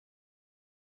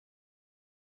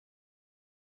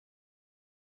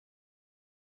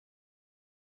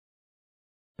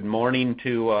Good morning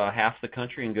to half the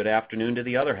country and good afternoon to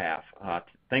the other half.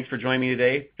 Thanks for joining me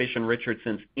today, Fish and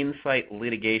Richardson's Insight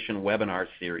Litigation Webinar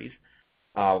Series.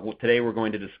 Today we're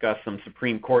going to discuss some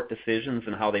Supreme Court decisions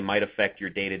and how they might affect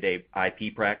your day-to-day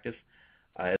IP practice.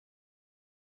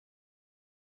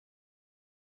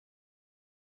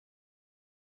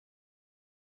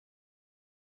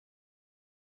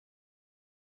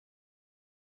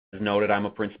 As noted, I'm a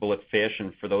principal at Fish,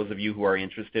 and for those of you who are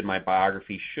interested, my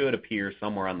biography should appear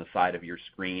somewhere on the side of your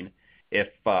screen. If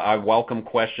I welcome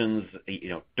questions,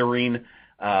 during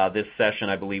this session,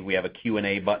 I believe we have a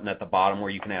Q&A button at the bottom where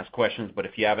you can ask questions. But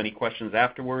if you have any questions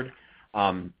afterward,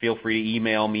 feel free to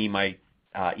email me. My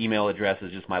email address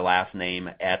is just my last name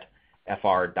at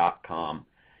fr.com.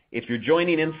 If you're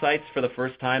joining Insights for the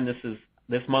first time,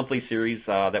 this monthly series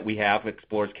that we have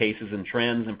explores cases and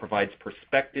trends and provides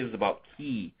perspectives about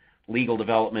key legal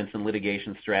developments and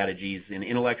litigation strategies in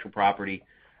intellectual property,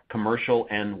 commercial,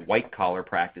 and white-collar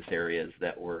practice areas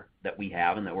that we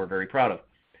have and that we're very proud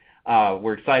of.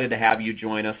 We're excited to have you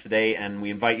join us today, and we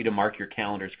invite you to mark your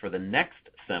calendars for the next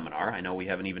seminar. I know we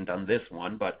haven't even done this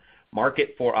one, but mark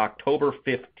it for October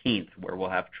 15th, where we'll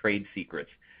have trade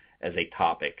secrets as a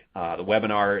topic. The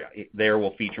webinar there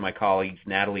will feature my colleagues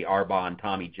Natalie Arbaugh and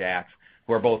Tommy Jacks,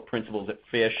 who are both principals at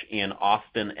Fish in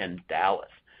Austin and Dallas.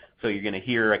 So you're going to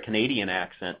hear a Canadian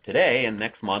accent today, and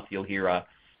next month you'll hear a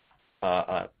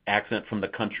accent from the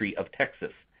country of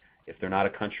Texas. If they're not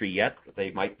a country yet, they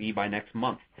might be by next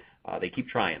month. They keep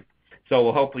trying.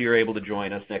 So hopefully you're able to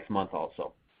join us next month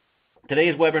also.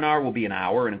 Today's webinar will be an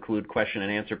hour and include question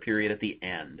and answer period at the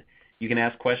end. You can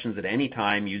ask questions at any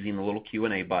time using the little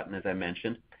Q&A button, as I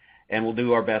mentioned, and we'll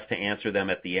do our best to answer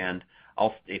them at the end.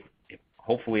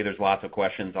 Hopefully there's lots of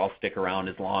questions. I'll stick around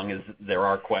as long as there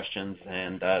are questions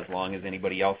and as long as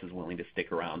anybody else is willing to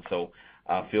stick around. So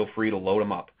feel free to load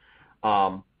them up.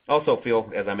 Also,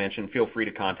 as I mentioned, feel free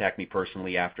to contact me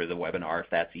personally after the webinar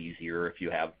if that's easier. If you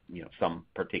have some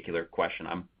particular question,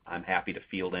 I'm happy to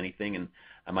field anything, and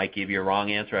I might give you a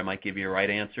wrong answer. I might give you a right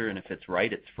answer, and if it's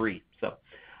right, it's free. So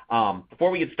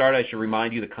before we get started, I should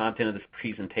remind you the content of this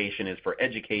presentation is for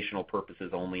educational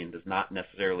purposes only and does not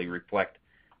necessarily reflect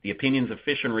the opinions of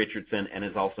Fish and Richardson and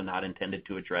is also not intended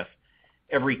to address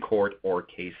every court or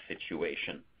case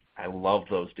situation. I love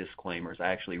those disclaimers. I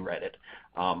actually read it.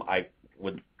 I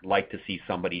would like to see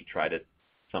somebody try to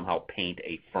somehow paint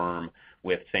a firm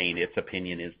with saying its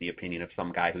opinion is the opinion of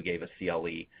some guy who gave a CLE.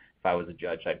 If I was a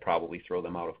judge, I'd probably throw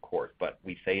them out of court, but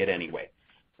we say it anyway.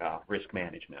 Risk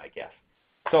management, I guess.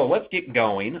 So let's get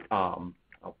going.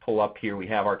 I'll pull up here. We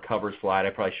have our cover slide.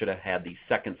 I probably should have had the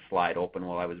second slide open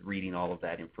while I was reading all of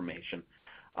that information.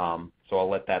 So I'll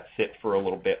let that sit for a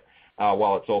little bit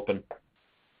while it's open.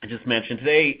 I just mentioned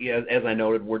today, as I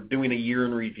noted, we're doing a year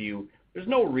in review. There's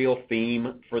no real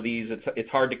theme for these. It's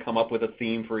hard to come up with a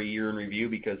theme for a year in review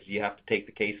because you have to take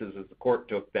the cases as the court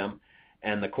took them,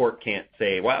 and the court can't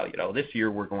say, well, this year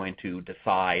we're going to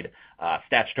decide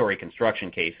statutory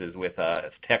construction cases with a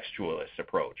textualist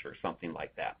approach or something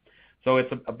like that. So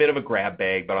it's a bit of a grab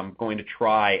bag, but I'm going to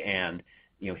try and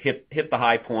hit the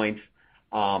high points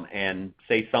and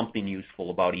say something useful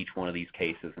about each one of these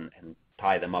cases and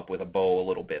tie them up with a bow a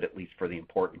little bit, at least for the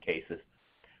important cases.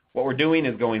 What we're doing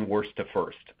is going worst to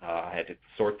first. I had to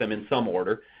sort them in some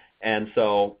order, and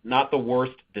so not the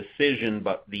worst decision,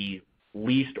 but the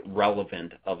least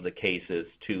relevant of the cases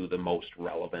to the most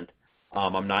relevant.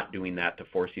 I'm not doing that to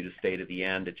force you to stay to the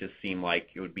end. It just seemed like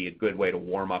it would be a good way to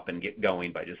warm up and get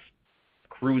going by just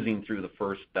cruising through the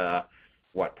first,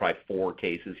 probably 4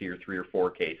 cases here, 3 or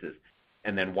 4 cases,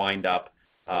 and then wind up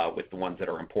with the ones that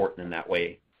are important, and that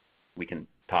way we can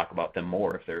talk about them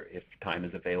more if time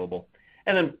is available.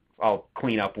 And then I'll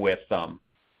clean up with a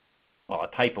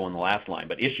typo in the last line,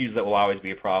 but issues that will always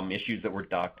be a problem, issues that were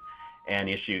ducked, and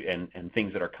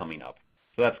things that are coming up.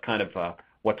 So that's kind of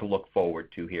what to look forward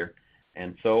to here.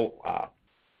 And so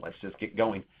let's just get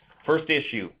going. First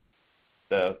issue,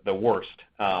 the worst,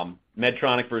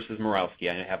 Medtronic versus Murawski.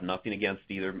 I have nothing against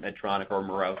either Medtronic or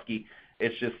Murawski.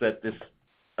 It's just that this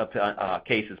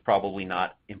case is probably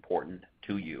not important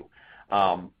to you.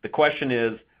 The question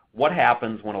is, what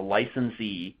happens when a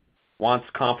licensee wants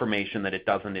confirmation that it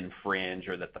doesn't infringe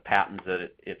or that the patents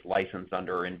that it's licensed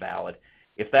under are invalid?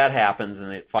 If that happens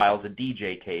and it files a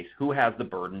DJ case, who has the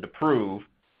burden to prove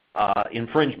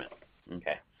infringement?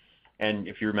 Okay. And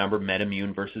if you remember,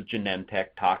 MedImmune versus Genentech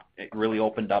it really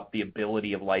opened up the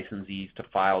ability of licensees to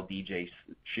file DJ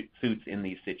suits in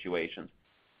these situations.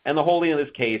 And the holding of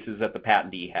this case is that the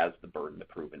patentee has the burden to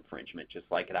prove infringement, just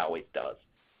like it always does.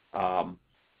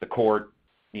 The court,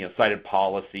 cited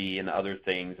policy and other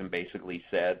things and basically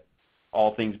said,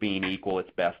 all things being equal,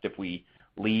 it's best if we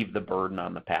leave the burden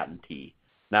on the patentee.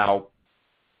 Now,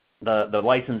 the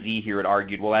licensee here had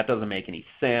argued, well, that doesn't make any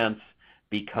sense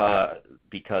because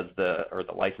the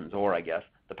licensor, I guess,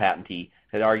 the patentee,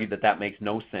 had argued that makes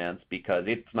no sense because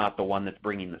it's not the one that's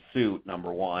bringing the suit,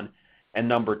 number one. And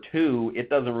number two, it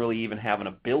doesn't really even have an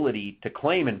ability to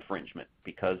claim infringement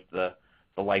because the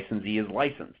licensee is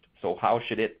licensed. So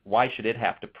why should it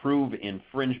have to prove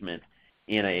infringement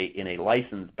in a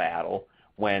license battle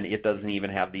when it doesn't even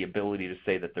have the ability to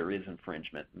say that there is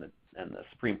infringement? And the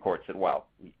Supreme Court said, well,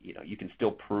 you can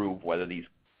still prove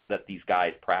that these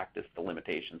guys practice the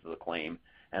limitations of the claim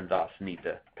and thus need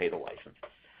to pay the license.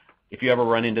 If you ever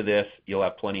run into this, you'll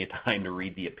have plenty of time to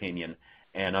read the opinion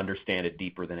and understand it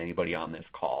deeper than anybody on this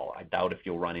call. I doubt if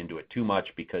you'll run into it too much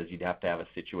because you'd have to have a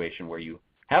situation where you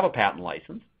have a patent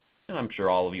license, and I'm sure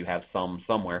all of you have some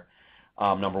somewhere,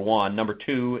 number one. Number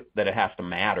two, that it has to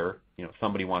matter.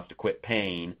 Somebody wants to quit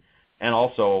paying, and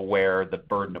also where the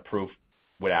burden of proof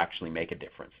would actually make a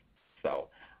difference. So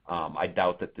I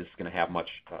doubt that this is going to have much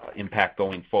impact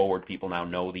going forward. People now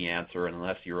know the answer, and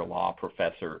unless you're a law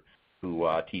professor who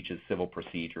teaches civil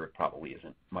procedure, it probably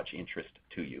isn't much interest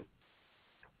to you.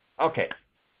 Okay,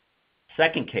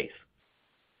 second case.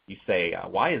 You say,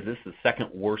 why is this the second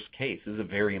worst case? This is a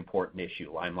very important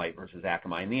issue, Limelight versus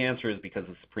Akamai, and the answer is because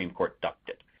the Supreme Court ducked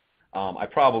it. I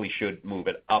probably should move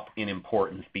it up in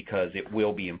importance because it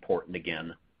will be important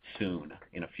again soon,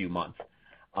 in a few months.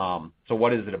 So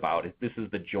what is it about? This is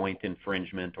the joint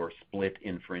infringement or split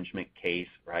infringement case,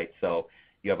 right? So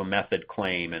you have a method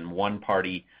claim, and one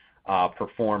party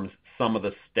performs some of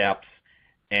the steps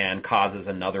and causes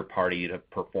another party to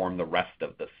perform the rest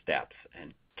of the steps.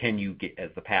 And can you, as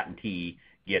the patentee,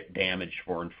 get damage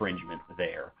for infringement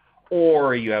there?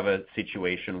 Or you have a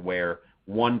situation where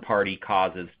one party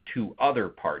causes two other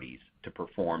parties to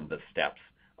perform the steps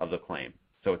of the claim.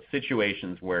 So it's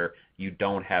situations where you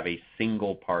don't have a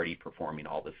single party performing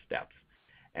all the steps.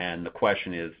 And the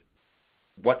question is,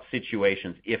 what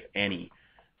situations, if any,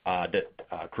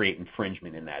 create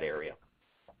infringement in that area?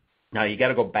 Now, you got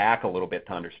to go back a little bit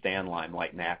to understand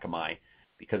Limelight and Akamai,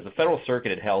 because the Federal Circuit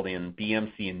had held in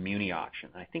BMC and Muni auction.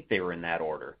 I think they were in that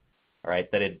order, all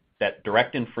right, that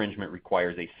direct infringement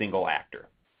requires a single actor.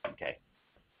 Okay.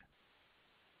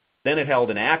 Then it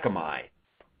held in Akamai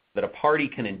that a party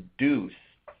can induce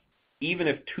even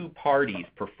if two parties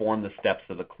perform the steps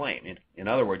of the claim. In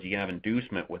other words, you can have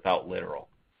inducement without literal.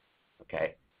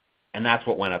 Okay? And that's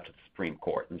what went up to the Supreme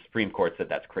Court. And the Supreme Court said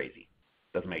that's crazy.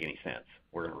 Doesn't make any sense.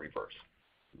 We're going to reverse.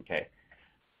 Okay?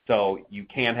 So you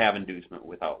can't have inducement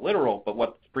without literal, but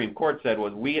what the Supreme Court said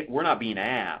was we're not being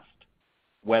asked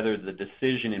whether the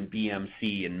decision in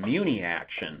BMC and Muni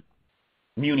auction,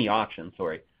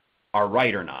 are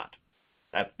right or not.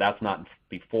 That's not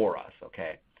before us,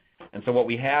 okay? And so what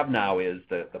we have now is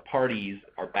the parties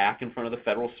are back in front of the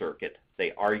Federal Circuit.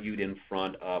 They argued in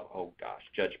front of,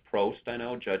 Judge Prost, I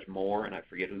know, Judge Moore, and I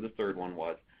forget who the third one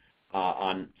was,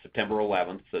 on September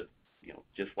 11th, so,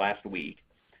 just last week.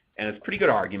 And it's a pretty good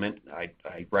argument.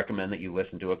 I recommend that you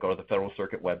listen to it. Go to the Federal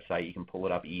Circuit website. You can pull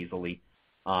it up easily.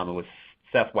 It was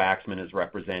Seth Waxman is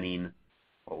representing,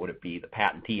 what would it be, the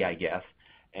patentee, I guess,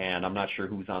 and I'm not sure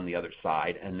who's on the other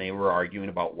side, and they were arguing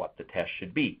about what the test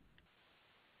should be.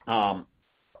 Now,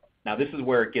 this is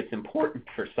where it gets important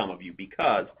for some of you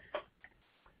because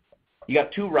you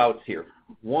got two routes here.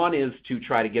 One is to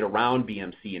try to get around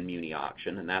BMC and Muni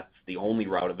auction, and that's the only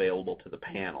route available to the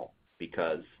panel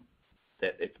because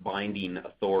it's binding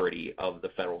authority of the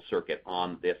Federal Circuit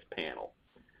on this panel.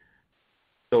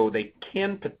 So they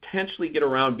can potentially get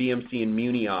around BMC and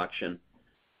Muni auction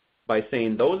by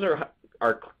saying those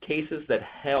are cases that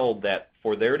held that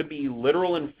for there to be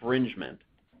literal infringement,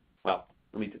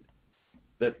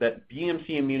 that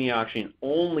BMC and Muni auction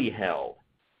only held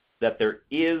that there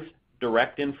is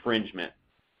direct infringement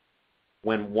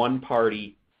when one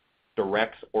party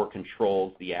directs or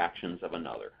controls the actions of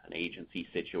another, an agency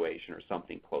situation or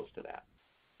something close to that,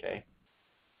 okay?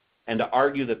 And to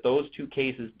argue that those two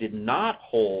cases did not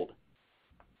hold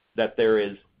that there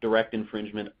is direct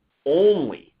infringement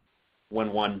only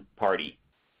when one party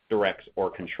directs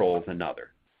or controls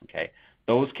another, okay?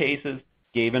 Those cases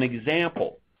gave an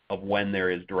example of when there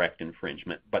is direct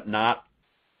infringement, but not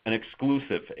an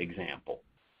exclusive example.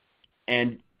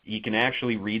 And you can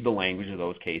actually read the language of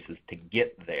those cases to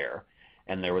get there,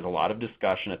 and there was a lot of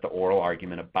discussion at the oral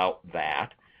argument about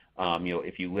that.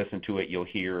 If you listen to it, you'll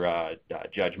hear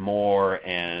Judge Moore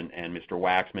and Mr.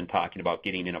 Waxman talking about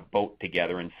getting in a boat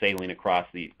together and sailing across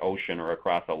the ocean or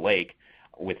across a lake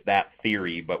with that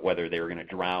theory, but whether they were going to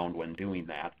drown when doing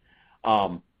that.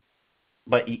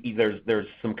 But there's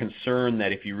some concern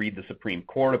that if you read the Supreme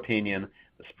Court opinion,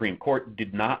 the Supreme Court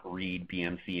did not read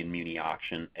BMC and Muni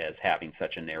Auction as having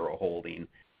such a narrow holding,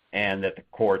 and that the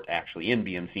court actually in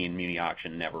BMC and Muni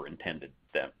Auction never intended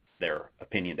their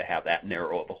opinion to have that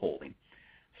narrow of a holding.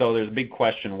 So there's a big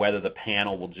question whether the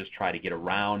panel will just try to get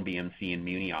around BMC and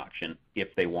Muni Auction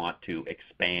if they want to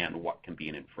expand what can be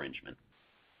an infringement.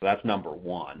 So that's number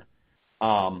one.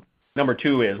 Number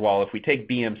two is, well, if we take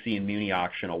BMC and Muni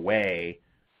Auction away,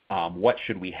 what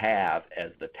should we have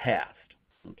as the test?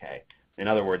 Okay. In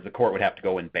other words, the court would have to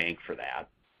go in bank for that.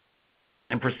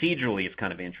 And procedurally, it's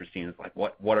kind of interesting. It's like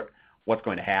what's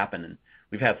going to happen? And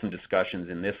we've had some discussions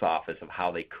in this office of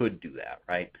how they could do that,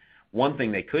 right? One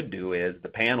thing they could do is the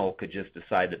panel could just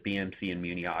decide that BMC and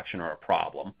Muni Auction are a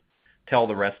problem, tell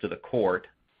the rest of the court,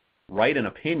 write an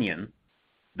opinion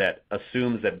that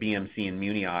assumes that BMC and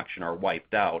Muni Auction are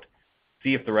wiped out,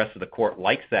 see if the rest of the court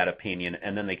likes that opinion,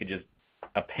 and then they could just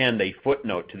append a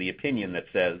footnote to the opinion that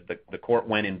says the court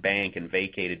went in bank and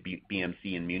vacated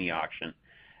BMC and Muni Auction,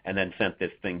 and then sent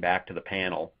this thing back to the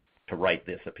panel to write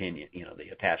this opinion, the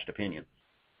attached opinion.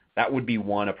 That would be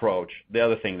one approach. The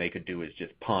other thing they could do is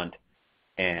just punt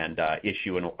and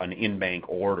issue an in-bank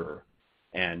order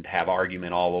and have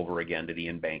argument all over again to the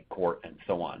in-bank court and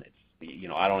so on.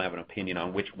 I don't have an opinion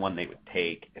on which one they would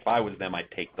take. If I was them,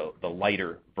 I'd take the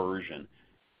lighter version,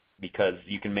 because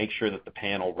you can make sure that the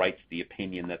panel writes the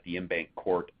opinion that the in-bank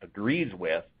court agrees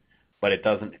with, but it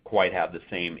doesn't quite have the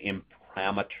same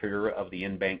imprimatur of the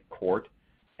in-bank court,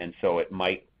 and so it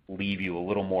might leave you a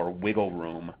little more wiggle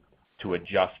room to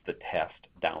adjust the test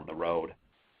down the road.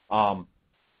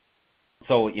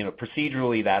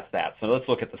 Procedurally, that's that. So let's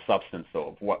look at the substance,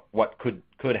 though, of what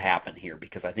could happen here,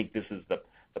 because I think this is the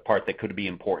part that could be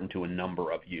important to a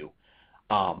number of you.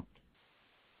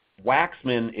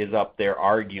 Waxman is up there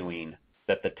arguing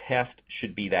that the test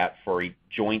should be that for a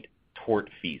joint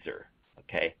tortfeasor,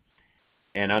 okay?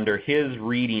 And under his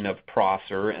reading of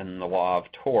Prosser and the law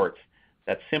of torts,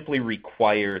 that simply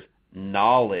requires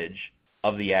knowledge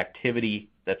of the activity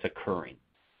that's occurring,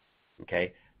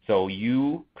 okay? So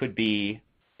you could be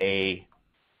a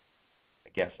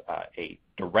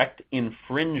direct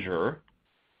infringer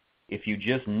if you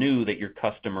just knew that your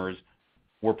customers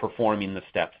were performing the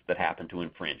steps that happen to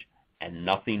infringe and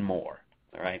nothing more,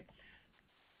 all right?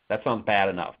 That sounds bad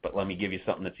enough, but let me give you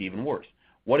something that's even worse.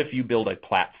 What if you build a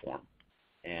platform?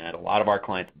 And a lot of our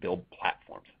clients build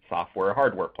platforms, software or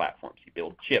hardware platforms. You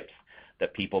build chips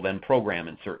that people then program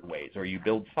in certain ways, or you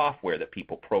build software that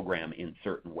people program in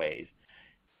certain ways.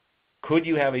 Could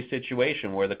you have a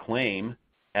situation where the claim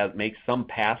makes some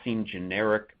passing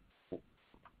generic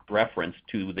reference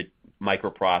to the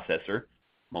microprocessor?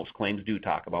 Most claims do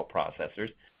talk about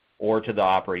processors, or to the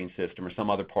operating system, or some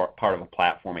other part of a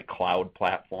platform, a cloud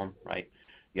platform, right?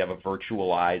 You have a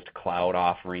virtualized cloud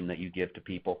offering that you give to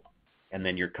people, and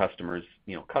then your customers,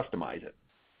 customize it.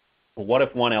 Well, what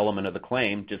if one element of the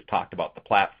claim just talked about the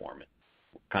platform?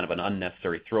 Kind of an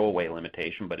unnecessary throwaway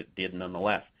limitation, but it did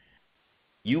nonetheless.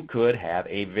 You could have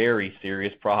a very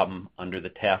serious problem under the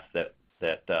test that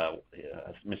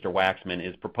Mr. Waxman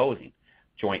is proposing,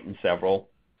 joint and several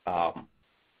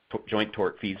joint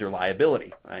tortfeasor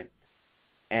liability, right?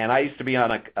 And I used to be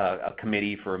on a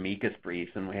committee for amicus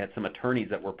briefs, and we had some attorneys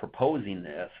that were proposing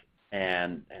this,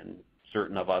 and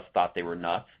certain of us thought they were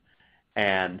nuts,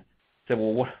 and said,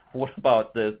 well, what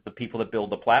about the people that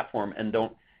build the platform and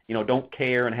don't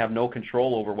care and have no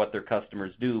control over what their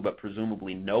customers do, but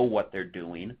presumably know what they're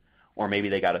doing, or maybe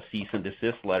they got a cease and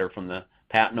desist letter from the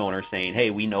patent owner saying, hey,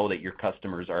 we know that your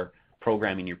customers are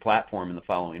programming your platform in the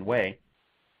following way.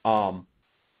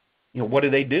 What do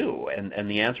they do? And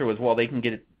the answer was, well, they can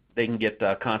get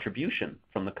contribution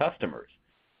from the customers,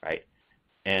 right?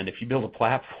 And if you build a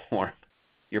platform,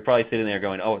 you're probably sitting there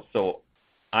going, oh, so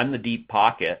I'm the deep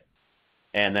pocket,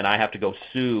 and then I have to go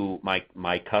sue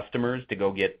my customers to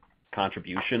go get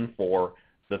contribution for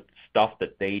the stuff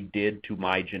that they did to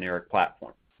my generic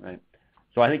platform, right?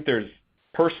 So I think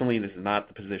personally, this is not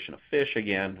the position of Fish.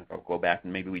 Again, I'll go back,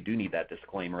 and maybe we do need that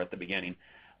disclaimer at the beginning.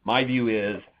 My view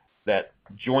is that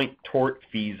joint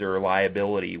tortfeasor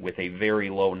liability with a very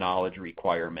low knowledge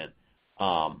requirement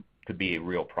could be a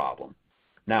real problem.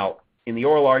 Now, in the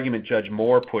oral argument, Judge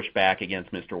Moore pushed back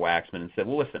against Mr. Waxman and said,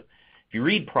 well, listen, if you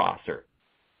read Prosser,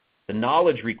 the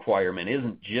knowledge requirement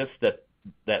isn't just that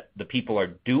the people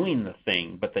are doing the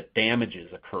thing, but that damage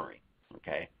is occurring,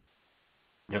 okay?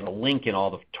 There's a link in all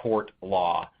the tort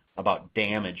law about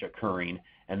damage occurring,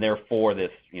 and therefore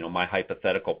this, my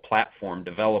hypothetical platform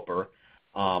developer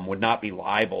would not be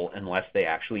liable unless they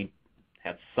actually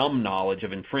had some knowledge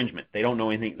of infringement. They don't know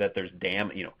anything that there's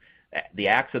the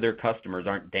acts of their customers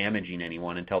aren't damaging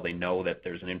anyone until they know that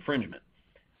there's an infringement.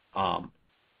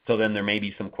 So then there may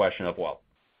be some question of, well,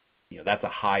 that's a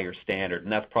higher standard,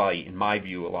 and that's probably, in my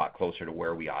view, a lot closer to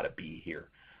where we ought to be here.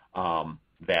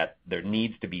 That there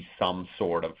needs to be some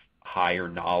sort of higher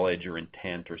knowledge or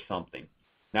intent or something.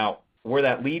 Now, where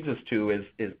that leads us to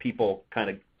is people kind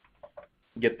of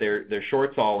get their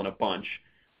shorts all in a bunch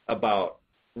about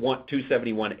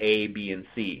 271A, B, and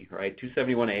C, right?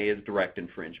 271A is direct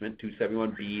infringement,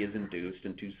 271B is induced,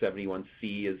 and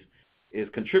 271C is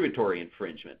contributory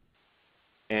infringement.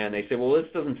 And they say, well,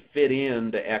 this doesn't fit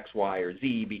into X, Y, or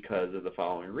Z because of the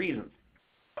following reasons.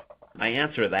 My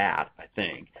answer to that, I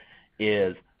think,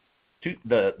 is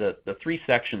the three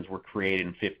sections were created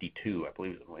in 52, I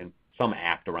believe, in some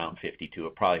act around 52.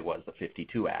 It probably was the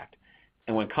 52 Act.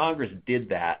 And when Congress did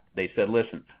that, they said,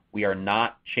 listen, we are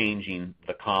not changing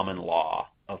the common law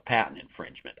of patent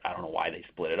infringement. I don't know why they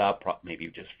split it up, maybe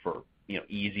just for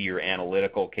easier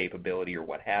analytical capability or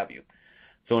what have you.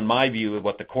 So in my view,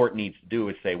 what the court needs to do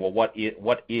is say, well, what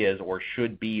is or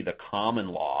should be the common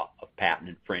law of patent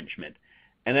infringement?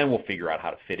 And then we'll figure out how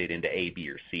to fit it into A, B,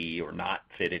 or C, or not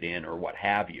fit it in, or what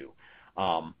have you.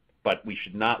 But we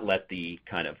should not let the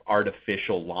kind of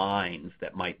artificial lines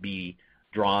that might be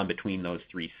drawn between those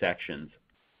three sections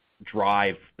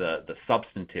drive the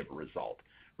substantive result.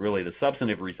 Really, the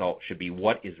substantive result should be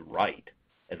what is right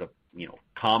as a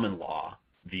common law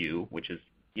view, which is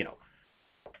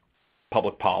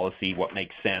public policy, what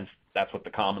makes sense. That's what the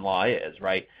common law is,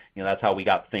 right? That's how we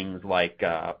got things like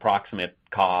proximate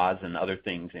cause and other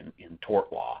things in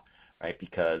tort law, right?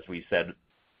 Because we said,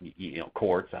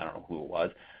 courts, I don't know who it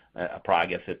was, I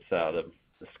guess it's the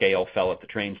scale fell at the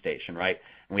train station, right?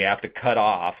 And we have to cut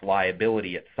off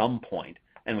liability at some point,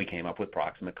 and we came up with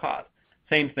proximate cause.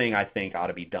 Same thing, I think, ought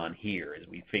to be done here, is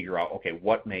we figure out, okay,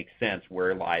 what makes sense,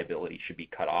 where liability should be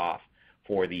cut off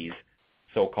for these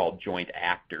so-called joint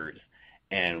actors,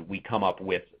 and we come up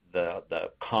with the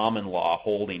common law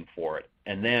holding for it,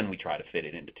 and then we try to fit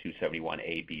it into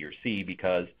 271A, B, or C,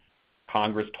 because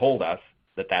Congress told us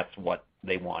that that's what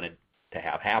they wanted to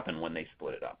have happen when they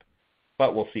split it up.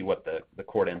 But we'll see what the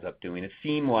court ends up doing. It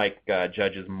seemed like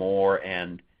Judges Moore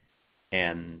and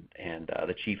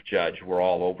the Chief Judge were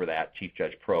all over that, Chief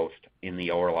Judge Prost, in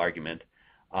the oral argument.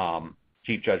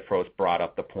 Chief Judge Prost brought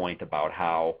up the point about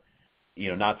how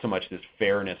not so much this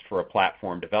fairness for a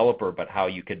platform developer, but how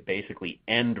you could basically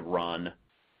end run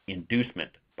inducement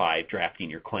by drafting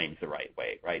your claims the right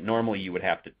way, right? Normally you would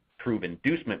have to prove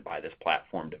inducement by this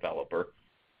platform developer,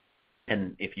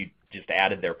 and if you just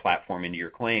added their platform into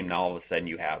your claim, now all of a sudden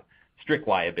you have strict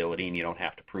liability and you don't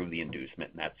have to prove the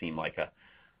inducement, and that seemed like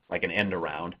an end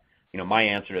around. My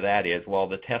answer to that is, well,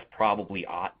 the test probably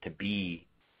ought to be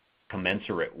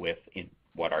commensurate with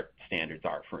what our standards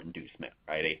are for inducement,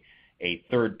 right? A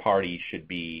third party should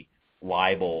be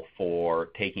liable for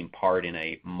taking part in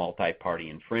a multi-party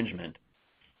infringement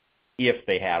if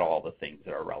they had all the things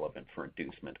that are relevant for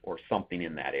inducement or something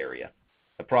in that area.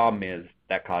 The problem is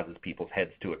that causes people's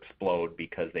heads to explode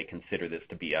because they consider this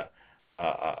to be a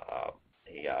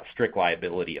strict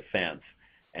liability offense,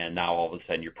 and now all of a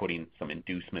sudden you're putting some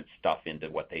inducement stuff into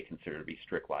what they consider to be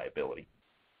strict liability.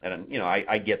 And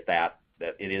I get that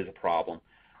it is a problem,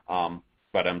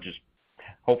 but I'm just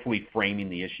hopefully framing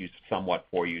the issues somewhat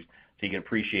for you so you can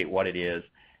appreciate what it is,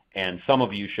 and some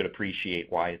of you should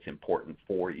appreciate why it's important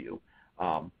for you.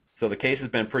 So the case has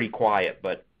been pretty quiet,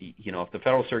 but if the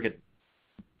Federal Circuit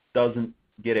doesn't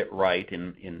get it right,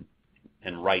 and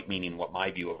right meaning what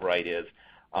my view of right is,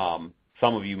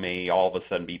 some of you may all of a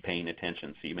sudden be paying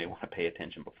attention, so you may want to pay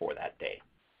attention before that day.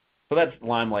 So that's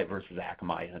Limelight versus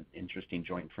Akamai, an interesting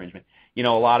joint infringement. A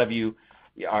lot of you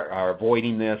are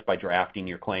avoiding this by drafting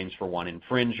your claims for one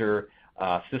infringer.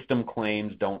 System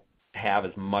claims don't have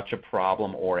as much a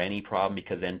problem or any problem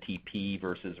because NTP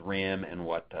versus RIM and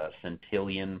what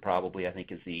Centillion probably I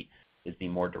think is the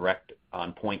more direct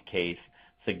on point case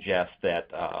suggests that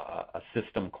a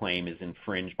system claim is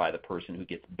infringed by the person who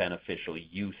gets beneficial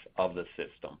use of the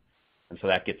system. And so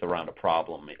that gets around a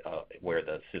problem where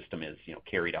the system is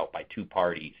carried out by two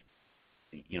parties.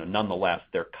 Nonetheless,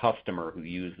 their customer who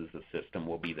uses the system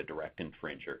will be the direct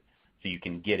infringer. So you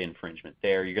can get infringement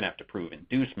there. You're going to have to prove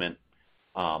inducement,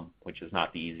 which is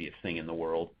not the easiest thing in the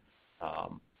world,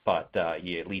 but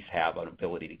you at least have an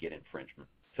ability to get infringement.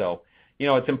 So,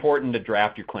 it's important to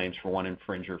draft your claims for one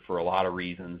infringer for a lot of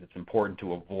reasons. It's important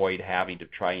to avoid having to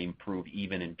try and prove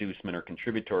even inducement or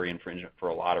contributory infringement for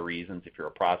a lot of reasons. If you're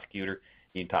a prosecutor,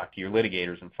 you can talk to your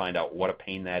litigators and find out what a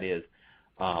pain that is.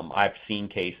 I've seen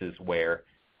cases where,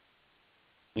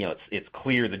 it's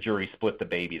clear the jury split the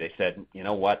baby. They said,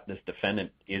 what, this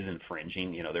defendant is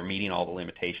infringing. They're meeting all the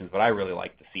limitations, but I really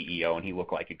like the CEO, and he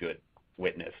looked like a good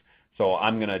witness. So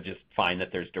I'm going to just find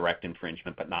that there's direct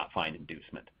infringement but not find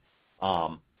inducement.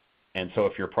 And so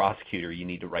if you're a prosecutor, you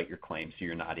need to write your claim so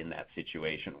you're not in that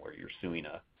situation where you're suing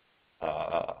a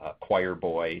choir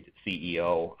boy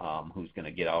CEO who's going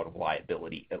to get out of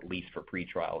liability, at least for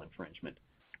pretrial infringement,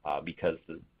 because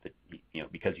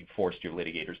because you forced your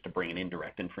litigators to bring an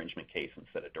indirect infringement case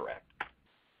instead of direct.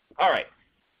 All right.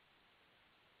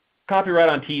 Copyright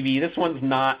on TV. This one's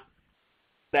not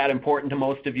that important to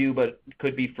most of you, but it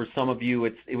could be for some of you.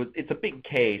 It's a big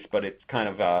case, but it's kind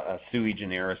of a sui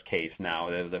generis case now.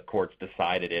 The courts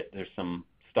decided it. There's some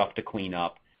stuff to clean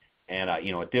up, and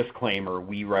a disclaimer: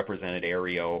 we represented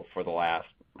Aereo for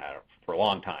for a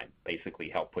long time. Basically,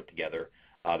 helped put together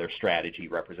their strategy,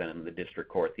 representing the district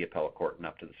court, the appellate court, and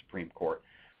up to the Supreme Court.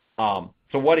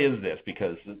 So what is this?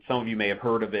 Because some of you may have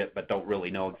heard of it, but don't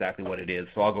really know exactly what it is.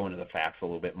 So I'll go into the facts a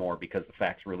little bit more because the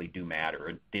facts really do matter.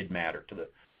 It did matter to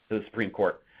the Supreme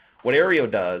Court. What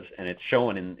Aereo does, and it's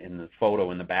shown in the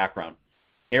photo in the background,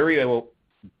 Aereo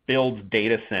builds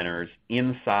data centers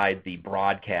inside the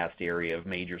broadcast area of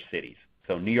major cities.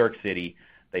 So New York City,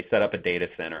 they set up a data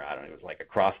center, I don't know, it was like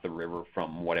across the river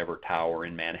from whatever tower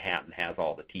in Manhattan has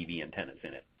all the TV antennas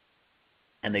in it.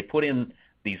 And they put in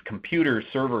these computer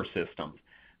server systems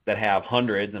that have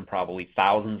hundreds and probably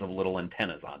thousands of little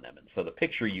antennas on them. And so the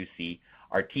picture you see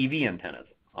are TV antennas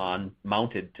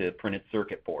mounted to printed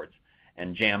circuit boards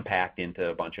and jam-packed into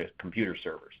a bunch of computer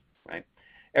servers, right?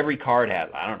 Every card has,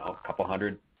 I don't know, a couple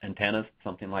hundred antennas,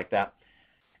 something like that.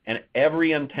 And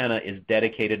every antenna is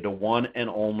dedicated to one and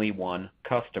only one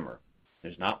customer.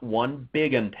 There's not one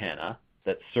big antenna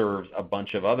that serves a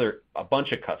bunch of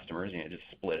customers, just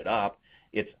split it up.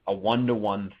 It's a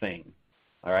one-to-one thing,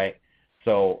 all right?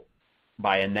 So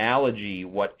by analogy,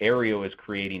 what Aereo is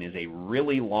creating is a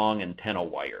really long antenna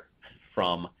wire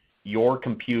from your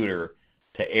computer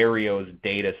to Aereo's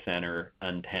data center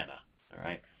antenna, all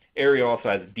right? Aereo also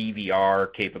has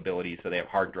DVR capabilities, so they have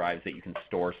hard drives that you can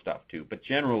store stuff to. But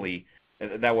generally,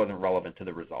 that wasn't relevant to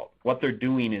the result. What they're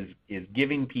doing is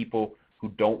giving people who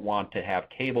don't want to have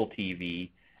cable TV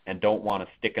and don't want to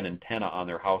stick an antenna on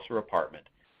their house or apartment,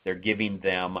 they're giving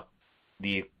them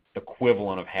the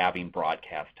equivalent of having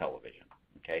broadcast television.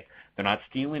 Okay, they're not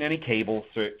stealing any cable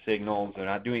signals. They're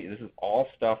not doing. This is all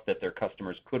stuff that their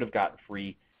customers could have gotten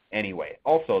free anyway.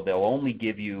 Also, they'll only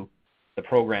give you the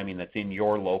programming that's in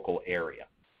your local area.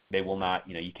 They will not.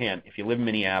 You can't. If you live in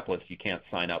Minneapolis, you can't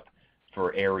sign up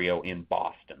for Aereo in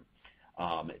Boston.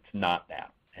 It's not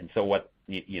that. And so what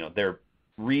their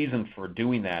reason for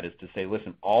doing that is to say,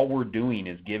 listen, all we're doing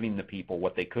is giving the people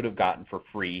what they could have gotten for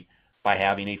free by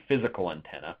having a physical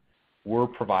antenna. We're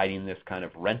providing this kind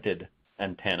of rented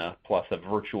antenna plus a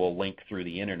virtual link through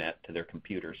the internet to their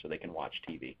computer so they can watch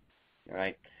TV. All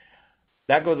right.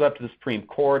 That goes up to the Supreme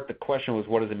Court. The question was,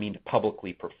 what does it mean to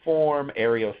publicly perform?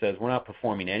 Aereo says we're not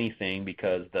performing anything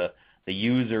because the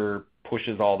user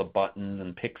pushes all the buttons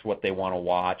and picks what they want to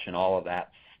watch and all of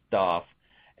that stuff.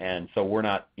 And so we're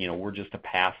not, we're just a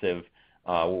passive,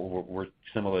 we're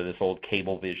similar to this old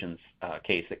Cablevision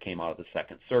case that came out of the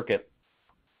Second Circuit.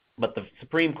 But the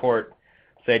Supreme Court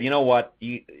said, you know what,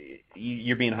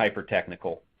 you're being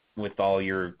hyper-technical with all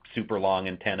your super long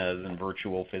antennas and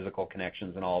virtual physical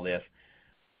connections and all this.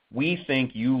 We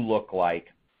think you look like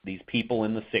these people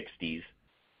in the 60s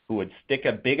who would stick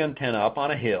a big antenna up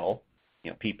on a hill.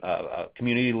 A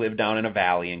community lived down in a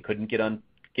valley and couldn't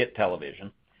get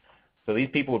television. So these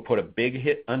people would put a big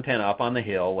antenna up on the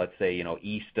hill, let's say,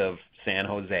 east of San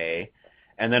Jose,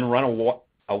 and then run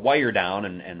a wire down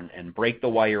and break the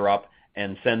wire up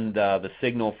and send the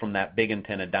signal from that big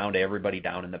antenna down to everybody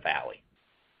down in the valley.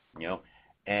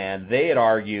 And they had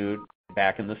argued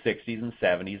back in the 60s and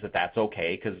 70s that that's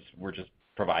okay because we're just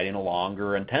providing a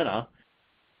longer antenna.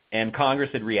 And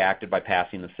Congress had reacted by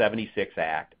passing the 76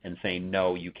 Act and saying,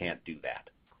 no, you can't do that.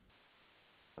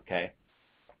 Okay?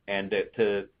 And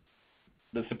to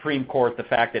the Supreme Court, the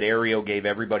fact that Aereo gave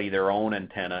everybody their own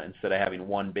antenna instead of having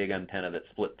one big antenna that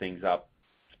split things up,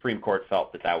 Supreme Court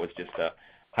felt that was just a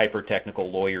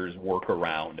hyper-technical lawyer's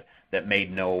workaround that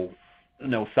made no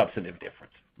substantive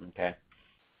difference. Okay?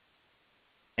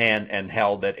 And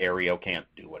held that Aereo can't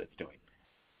do what it's doing.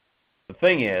 The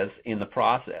thing is, in the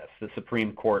process, the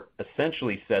Supreme Court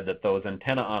essentially said that those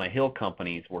antenna-on-a-hill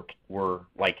companies were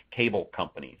like cable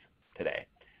companies today.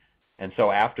 And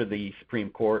so after the Supreme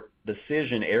Court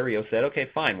decision, Aereo said, okay,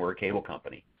 fine, we're a cable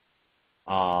company.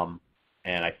 And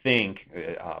I think,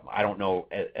 I don't know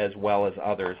as well as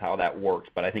others how that works,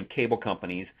 but I think cable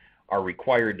companies are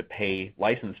required to pay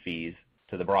license fees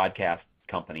to the broadcast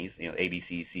companies,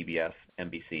 ABC, CBS,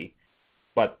 NBC,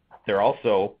 but they're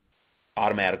also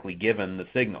automatically given the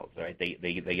signals, right? They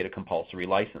get a compulsory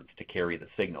license to carry the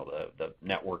signal. The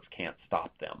networks can't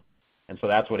stop them. And so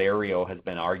that's what Aereo has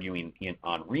been arguing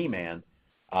on remand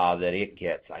that it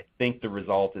gets. I think the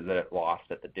result is that it lost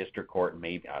at the district court, and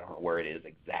maybe I don't know where it is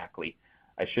exactly.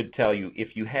 I should tell you,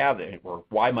 if you have it, or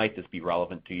why might this be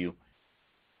relevant to you,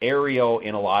 Aereo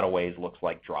in a lot of ways looks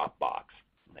like Dropbox.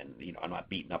 And I'm not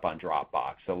beating up on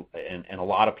Dropbox. So, and a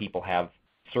lot of people have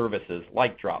services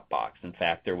like Dropbox. In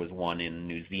fact, there was one in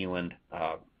New Zealand,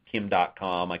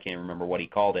 Kim.com, I can't remember what he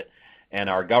called it, and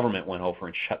our government went over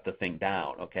and shut the thing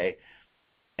down, okay?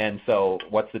 And so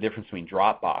what's the difference between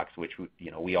Dropbox, which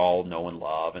we all know and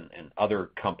love, and other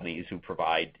companies who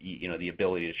provide the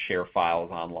ability to share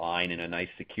files online in a nice,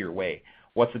 secure way?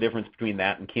 What's the difference between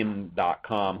that and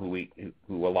Kim.com,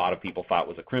 who a lot of people thought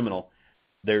was a criminal?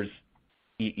 There's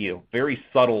very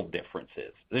subtle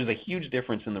differences. There's a huge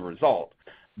difference in the result,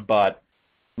 but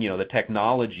the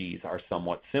technologies are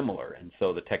somewhat similar. And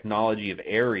so the technology of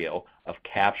Aereo of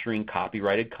capturing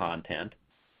copyrighted content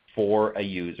for a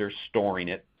user, storing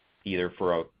it either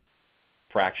for a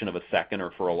fraction of a second or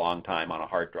for a long time on a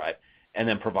hard drive, and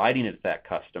then providing it to that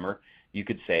customer, you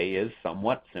could say is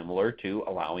somewhat similar to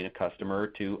allowing a customer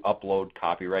to upload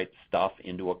copyright stuff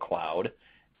into a cloud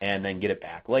and then get it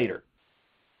back later.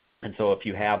 And so if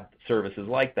you have services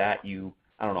like that,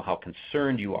 I don't know how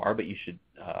concerned you are, but you should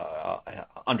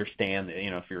understand,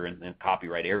 if you're in the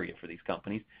copyright area for these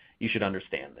companies, you should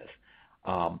understand this.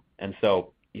 And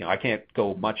so, I can't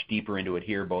go much deeper into it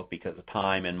here, both because of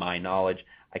time and my knowledge.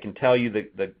 I can tell you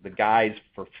the guys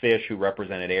for Fish who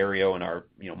represented Aereo and are,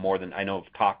 more than, I know,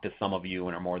 have talked to some of you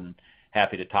and are more than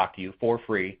happy to talk to you for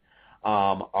free,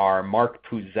 are Mark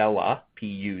Puzella,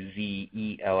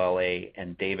 P-U-Z-E-L-L-A,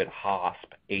 and David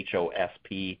Hosp,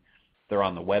 H-O-S-P. They're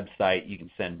on the website. You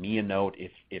can send me a note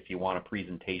if you want a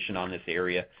presentation on this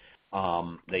area.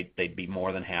 They'd be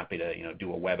more than happy to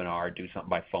do a webinar, do something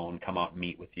by phone, come out and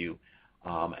meet with you,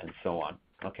 and so on.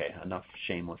 Okay, enough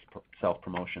shameless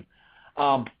self-promotion.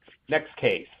 Next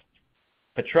case,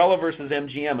 Petrella versus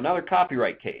MGM, another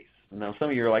copyright case. Now some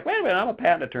of you are like, wait a minute, I'm a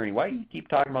patent attorney. Why do you keep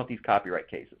talking about these copyright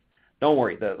cases? Don't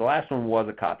worry, the last one was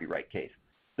a copyright case.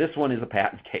 This one is a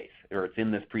patent case, or it's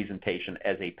in this presentation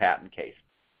as a patent case.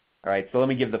 All right, so let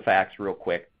me give the facts real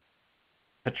quick.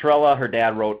 Petrella, her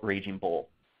dad wrote Raging Bull,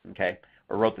 okay,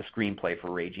 or wrote the screenplay for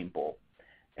Raging Bull.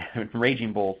 And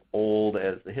Raging Bull's old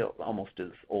as the hills, almost as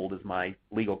old as my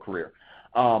legal career.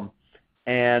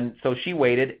 And so she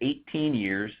waited 18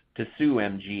 years to sue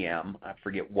MGM. I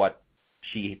forget what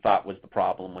she thought was the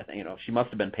problem with it. She must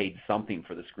have been paid something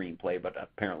for the screenplay, but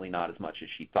apparently not as much as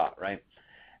she thought, right?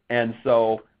 And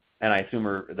so, and I assume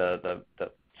the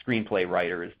screenplay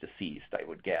writer is deceased, I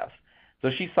would guess.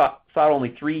 So she sought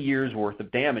only 3 years worth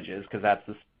of damages, because that's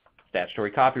the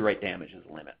statutory copyright damages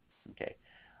limit. Okay.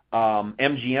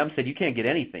 MGM said you can't get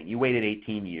anything. You waited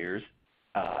 18 years.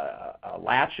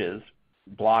 Latches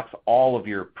blocks all of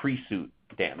your pre-suit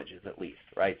damages, at least,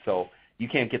 right? So you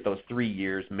can't get those 3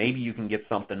 years. Maybe you can get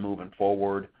something moving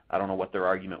forward. I don't know what their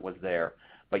argument was there,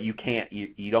 but you can't.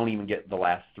 You don't even get the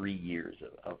last 3 years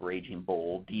of Raging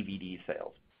Bull DVD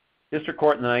sales. District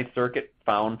Court in the Ninth Circuit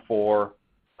found for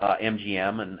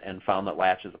MGM and found that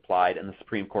latches applied, and the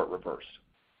Supreme Court reversed.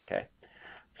 Okay,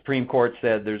 Supreme Court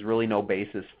said there's really no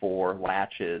basis for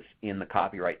latches in the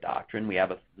copyright doctrine.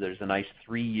 There's a nice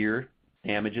 3-year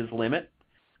damages limit.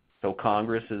 So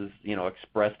Congress has,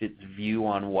 expressed its view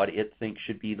on what it thinks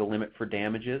should be the limit for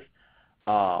damages.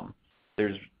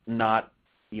 There's not,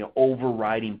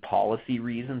 overriding policy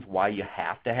reasons why you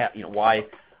have to have,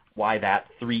 why that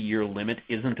 3-year limit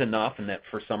isn't enough, and that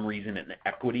for some reason in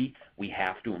equity we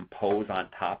have to impose on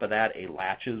top of that a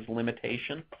latches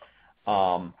limitation.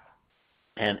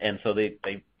 And so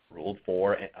they ruled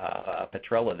for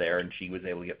Petrella there, and she was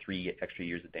able to get 3 extra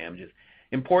years of damages.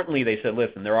 Importantly, they said,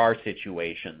 listen, there are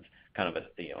situations, kind of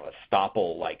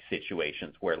estoppel-like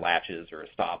situations where latches or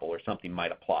estoppel or something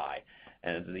might apply.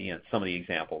 And some of the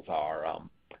examples are,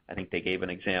 I think they gave an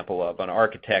example of an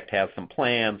architect has some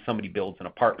plans, somebody builds an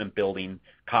apartment building,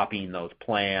 copying those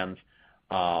plans.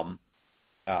 How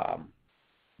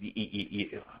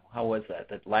was that?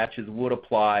 That latches would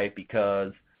apply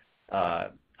because, I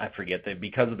forget, that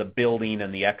because of the building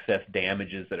and the excess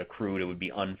damages that accrued, it would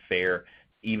be unfair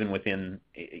even within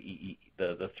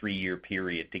the 3-year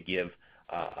period to give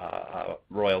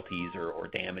royalties or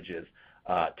damages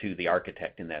to the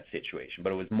architect in that situation.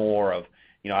 But it was more of,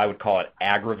 I would call it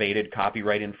aggravated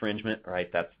copyright infringement,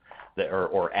 right? That's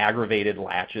or aggravated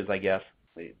latches, I guess.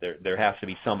 There has to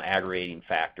be some aggravating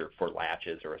factor for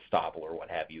latches or estoppel or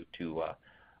what have you to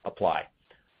apply.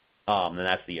 And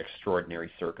that's the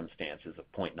extraordinary circumstances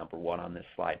of point number 1 on this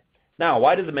slide. Now,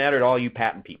 why does it matter to all you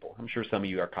patent people? I'm sure some of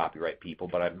you are copyright people,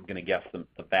 but I'm going to guess the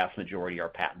vast majority are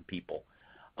patent people.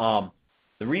 The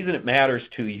reason it matters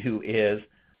to you is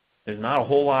there's not a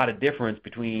whole lot of difference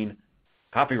between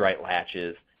copyright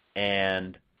latches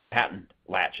and patent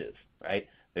latches, right?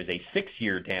 There's a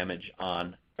 6-year damage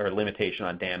on or limitation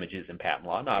on damages in patent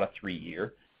law, not a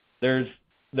 3-year. There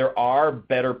are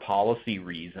better policy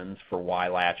reasons for why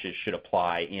latches should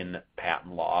apply in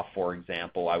patent law. For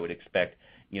example, I would expect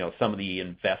some of the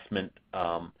investment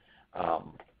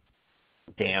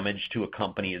damage to a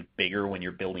company is bigger when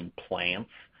you're building plants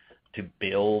to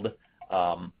build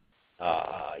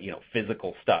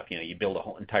physical stuff. You build a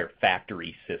whole entire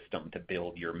factory system to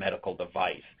build your medical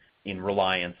device in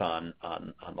reliance on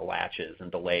the latches and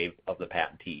delay of the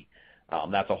patentee.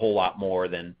 That's a whole lot more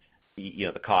than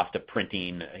the cost of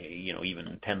printing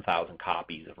even 10,000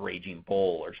 copies of Raging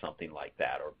Bull or something like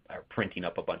that, or printing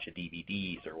up a bunch of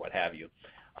DVDs or what have you.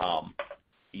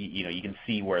 You can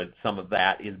see where some of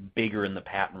that is bigger in the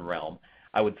patent realm.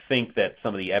 I would think that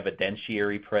some of the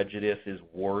evidentiary prejudice is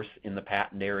worse in the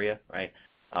patent area, right?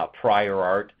 Prior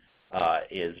art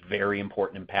is very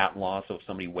important in patent law, so if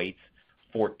somebody waits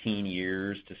 14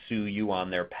 years to sue you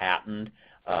on their patent,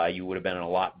 you would have been in a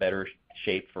lot better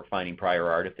shape for finding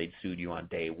prior art if they'd sued you on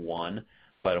day one.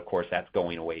 But of course, that's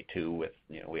going away too. With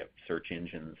we have search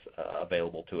engines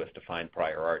available to us to find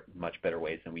prior art in much better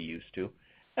ways than we used to.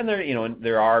 And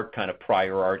there are kind of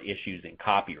prior art issues in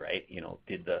copyright.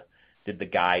 Did the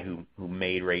guy who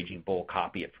made Raging Bull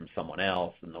copy it from someone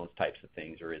else, and those types of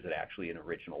things, or is it actually an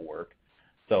original work?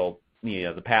 So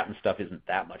the patent stuff isn't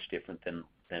that much different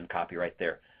than copyright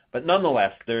there. But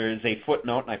nonetheless, there's a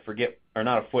footnote, and I forget, or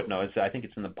not a footnote, I think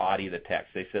it's in the body of the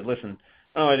text. They said, listen,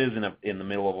 it is in the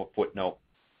middle of a footnote.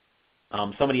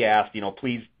 Somebody asked,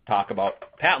 please talk about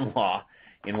patent law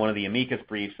in one of the amicus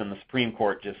briefs, and the Supreme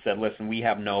Court just said, listen, we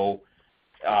have no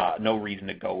reason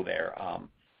to go there.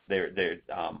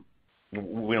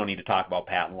 We don't need to talk about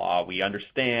patent law. We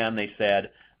understand, they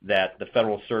said, that the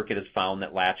Federal Circuit has found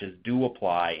that latches do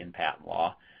apply in patent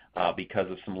law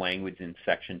because of some language in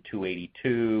Section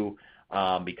 282,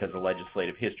 because of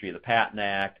legislative history of the Patent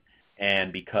Act,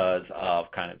 and because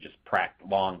of kind of just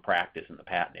long practice in the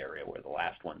patent area, where the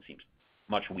last one seems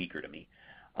much weaker to me.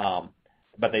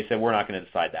 But they said, we're not going to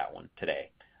decide that one today.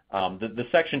 The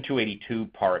Section 282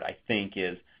 part, I think,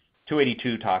 is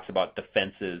 282 talks about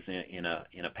defenses in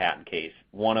a patent case,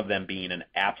 one of them being an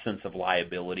absence of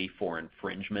liability for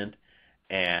infringement,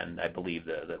 and I believe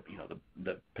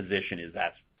the position is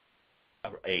that's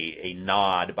a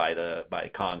nod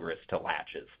by Congress to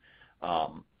latches.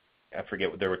 I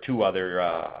forget, there were two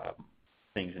other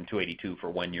things in 282 for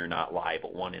when you're not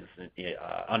liable. One is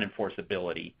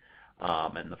unenforceability,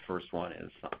 and the first one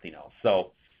is something else.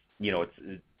 So,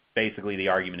 it's basically the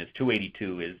argument is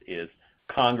 282 is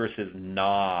Congress's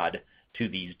nod to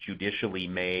these judicially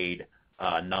made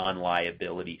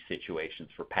non-liability situations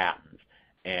for patents,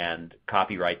 and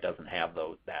copyright doesn't have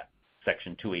that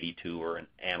Section 282 or an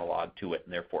analog to it,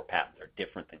 and therefore patents are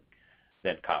different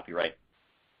than copyright.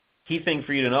 Key thing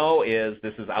for you to know is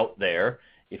this is out there.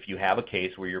 If you have a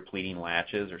case where you're pleading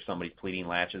latches or somebody's pleading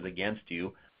latches against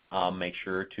you, make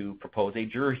sure to propose a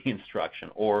jury instruction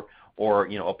or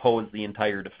oppose the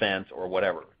entire defense or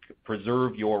whatever.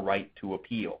 Preserve your right to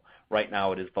appeal. Right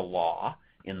now it is the law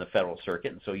in the Federal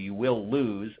Circuit, and so you will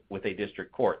lose with a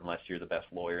district court unless you're the best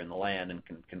lawyer in the land and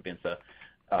can convince a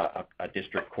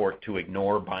district court to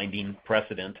ignore binding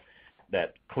precedent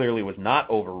that clearly was not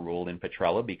overruled in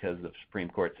Petrella because the Supreme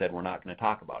Court said we're not going to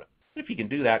talk about it. If you can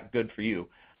do that, good for you.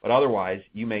 But otherwise,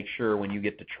 you make sure when you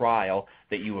get to trial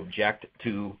that you object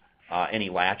to any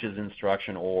latches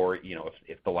instruction, or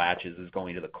if the latches is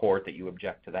going to the court, that you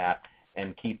object to that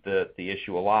and keep the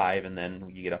issue alive. And then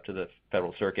when you get up to the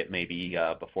Federal Circuit, maybe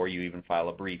before you even file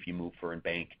a brief, you move for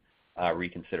in-bank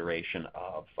reconsideration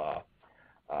of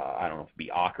I don't know if it'd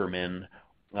be Ackerman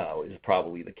is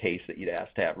probably the case that you'd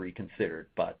ask to have reconsidered,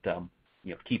 but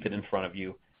keep it in front of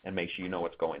you and make sure you know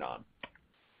what's going on.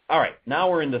 All right, now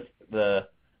we're in the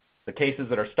cases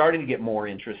that are starting to get more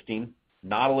interesting.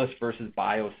 Nautilus versus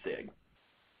BioSig.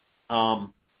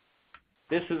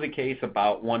 This is a case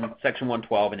about Section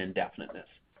 112 and indefiniteness.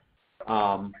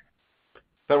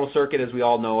 Federal Circuit, as we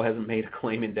all know, hasn't made a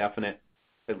claim indefinite,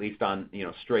 at least on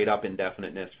straight up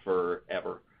indefiniteness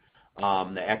forever. The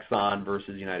Exxon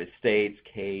versus United States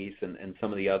case and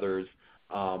some of the others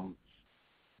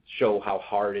show how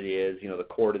hard it is. The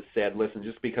court has said, listen,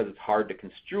 just because it's hard to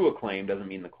construe a claim doesn't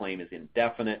mean the claim is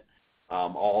indefinite.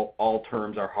 All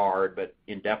terms are hard, but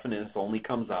indefiniteness only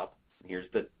comes up.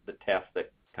 Here's the test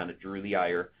that kind of drew the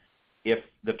ire. If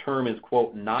the term is,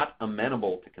 quote, not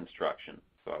amenable to construction,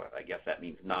 So I guess that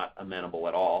means not amenable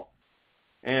at all.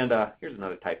 And here's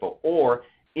another typo, or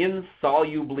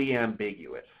insolubly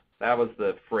ambiguous. That was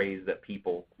the phrase that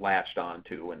people latched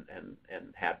onto and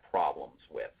had problems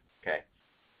with. Okay.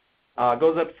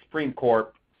 Goes up to Supreme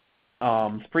Court.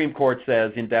 Supreme Court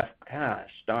says, gosh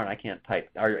darn, I can't type,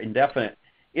 are indefinite,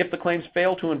 if the claims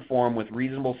fail to inform with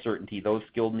reasonable certainty those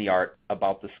skilled in the art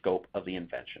about the scope of the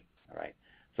invention. All right.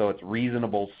 So it's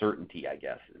reasonable certainty, I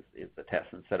guess, is the test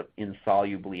instead of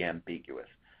insolubly ambiguous.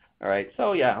 All right.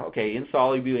 So yeah, okay,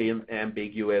 insolubly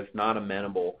ambiguous, not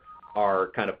amenable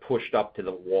are kind of pushed up to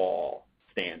the wall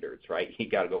standards, right? You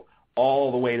got to go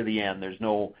all the way to the end. There's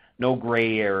no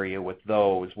gray area with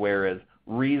those, whereas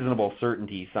reasonable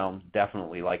certainty sounds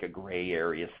definitely like a gray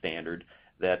area standard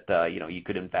that you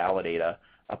could invalidate a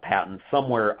patent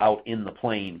somewhere out in the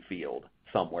playing field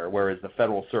somewhere, whereas the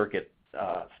Federal Circuit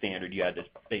standard, you had to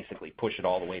basically push it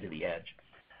all the way to the edge.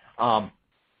 I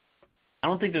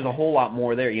don't think there's a whole lot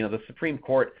more there. The Supreme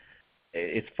Court,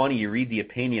 it's funny, you read the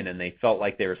opinion and they felt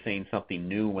like they were saying something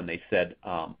new when they said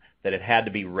that it had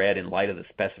to be read in light of the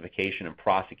specification and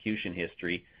prosecution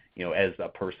history, as a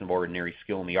person of ordinary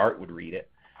skill in the art would read it.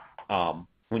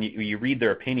 When you read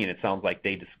their opinion, it sounds like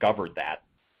they discovered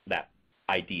that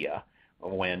idea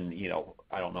when,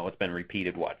 I don't know, it's been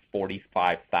repeated,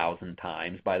 45,000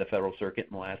 times by the Federal Circuit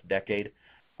in the last decade.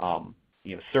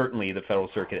 Certainly the Federal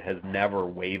Circuit has never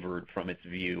wavered from its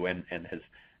view and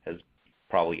has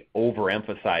probably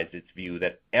overemphasized its view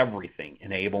that everything,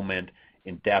 enablement,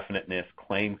 indefiniteness,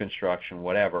 claim construction,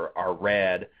 whatever, are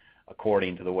read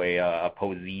according to the way a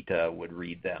posita would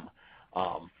read them.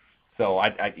 So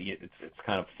it's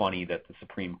kind of funny that the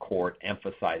Supreme Court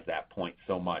emphasized that point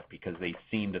so much, because they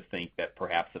seem to think that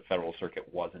perhaps the Federal Circuit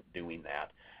wasn't doing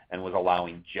that and was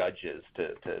allowing judges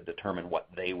to determine what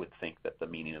they would think that the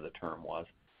meaning of the term was.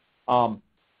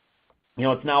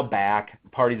 It's now back.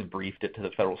 Parties briefed it to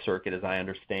the Federal Circuit, as I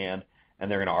understand, and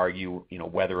they're going to argue,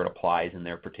 whether it applies in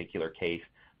their particular case.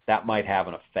 That might have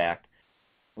an effect.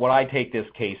 What I take this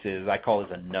case is, I call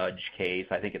this a nudge case.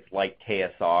 I think it's like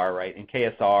KSR, right? In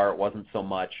KSR, it wasn't so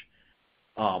much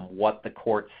what the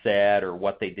court said or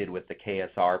what they did with the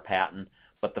KSR patent,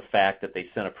 but the fact that they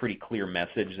sent a pretty clear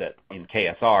message that in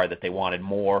KSR that they wanted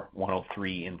more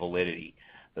 103 invalidity,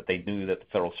 that they knew that the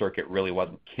Federal Circuit really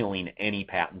wasn't killing any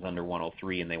patents under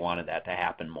 103, and they wanted that to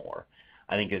happen more.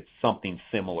 I think it's something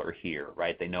similar here,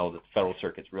 right? They know that the Federal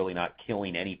Circuit's really not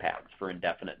killing any patents for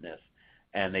indefiniteness,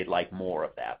 and they'd like more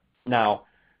of that. Now,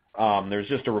 there's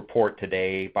just a report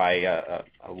today by a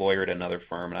lawyer at another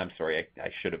firm, and I'm sorry, I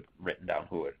should have written down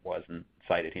who it was and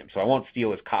cited him. So I won't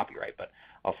steal his copyright, but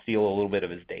I'll steal a little bit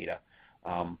of his data.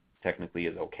 Technically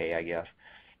is okay, I guess.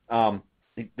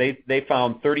 They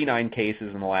found 39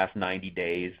 cases in the last 90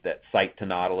 days that cite to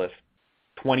Nautilus.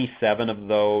 27 of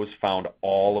those found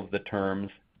all of the terms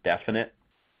definite,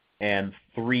 and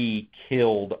 3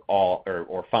 killed all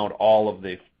or found all of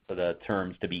the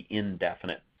terms to be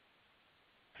indefinite.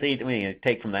 See, when you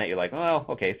take from that, you're like, well,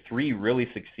 okay, 3 really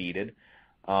succeeded.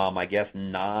 I guess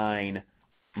 9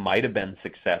 might have been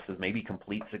successes, maybe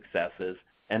complete successes,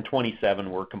 and 27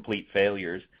 were complete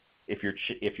failures. If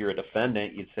you're a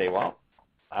defendant, you'd say, well,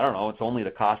 I don't know, it's only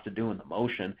the cost of doing the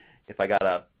motion. If I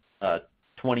got a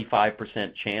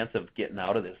 25% chance of getting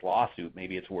out of this lawsuit,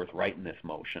 maybe it's worth writing this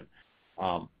motion.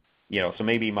 So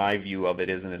maybe my view of it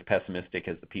isn't as pessimistic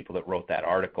as the people that wrote that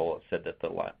article said that the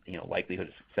likelihood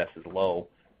of success is low.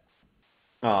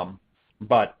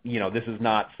 But this is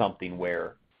not something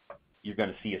where you're going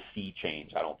to see a sea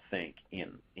change, I don't think,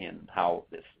 in how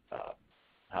this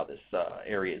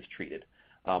area is treated.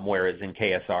 Whereas in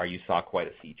KSR you saw quite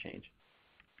a sea change.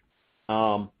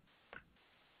 I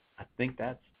think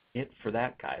that's it for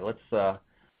that guy.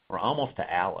 We're almost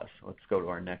to Alice. Let's go to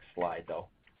our next slide, though.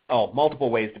 Oh, multiple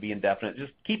ways to be indefinite.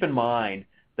 Just keep in mind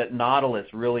that Nautilus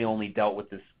really only dealt with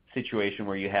this situation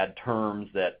where you had terms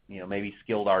that maybe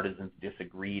skilled artisans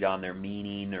disagreed on their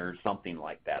meaning or something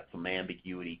like that, some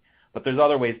ambiguity. But there's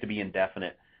other ways to be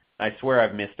indefinite. I swear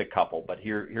I've missed a couple, but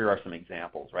here are some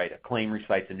examples, right? A claim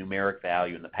recites a numeric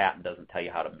value, and the patent doesn't tell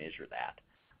you how to measure that.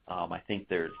 I think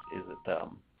a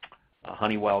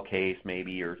Honeywell case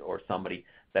maybe, or somebody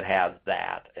that has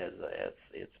that as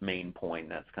its main point.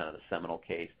 That's kind of the seminal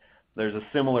case. There's a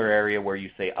similar area where you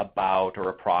say about or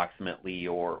approximately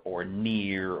or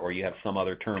near, or you have some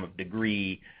other term of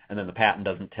degree, and then the patent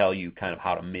doesn't tell you kind of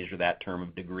how to measure that term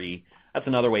of degree. That's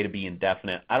another way to be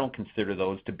indefinite. I don't consider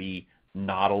those to be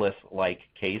Nautilus-like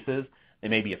cases. They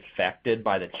may be affected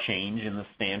by the change in the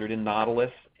standard in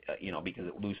Nautilus, because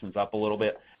it loosens up a little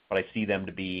bit, but I see them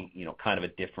to be, kind of a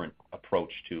different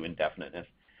approach to indefiniteness.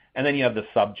 And then you have the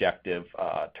subjective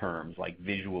terms like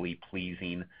visually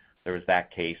pleasing. There was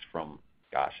that case from,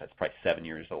 gosh, that's probably 7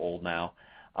 years old now.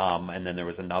 And then there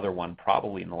was another one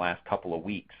probably in the last couple of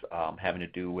weeks having to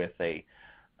do with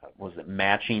was it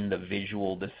matching the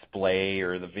visual display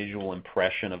or the visual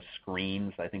impression of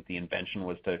screens? I think the invention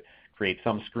was to create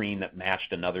some screen that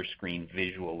matched another screen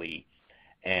visually,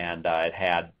 and it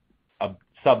had a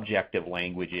subjective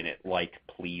language in it like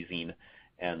pleasing,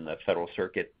 and the Federal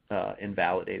Circuit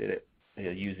invalidated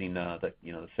it using the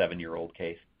 7-year-old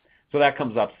case. So that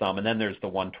comes up some, and then there's the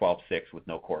 112.6 with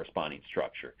no corresponding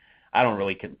structure. I don't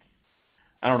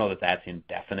know that that's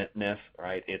indefiniteness,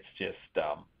 right? It's just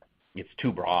it's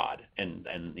too broad, and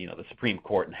the Supreme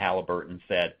Court in Halliburton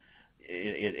said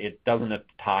it doesn't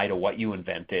tie to what you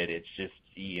invented. It's just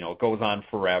it goes on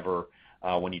forever.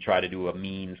 When you try to do a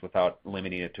means without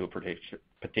limiting it to a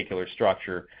particular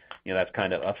structure, that's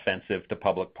kind of offensive to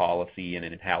public policy. And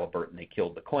in Halliburton, they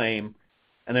killed the claim.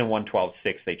 And then 112.6,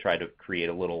 they tried to create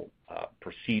a little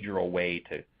procedural way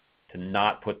to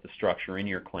not put the structure in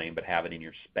your claim, but have it in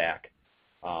your spec.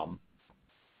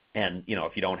 And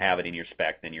if you don't have it in your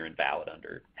spec, then you're invalid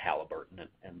under Halliburton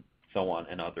and so on,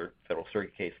 and other Federal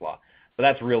Circuit case law. But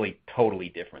that's really totally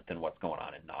different than what's going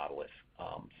on in Nautilus.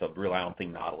 So really, I don't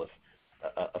think Nautilus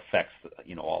affects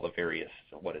all the various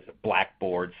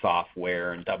Blackboard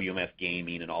software and WMS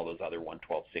gaming and all those other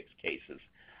 112.6 cases.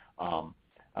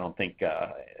 I don't think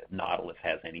Nautilus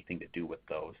has anything to do with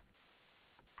those.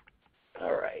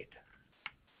 All right.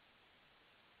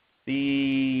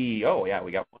 We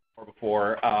got one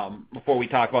more before we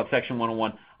talk about Section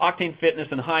 101. Octane Fitness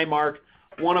and Highmark.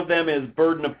 One of them is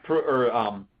burden of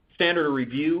standard of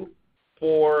review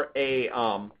for a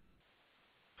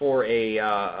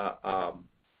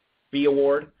fee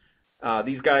award.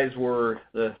 These guys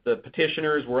the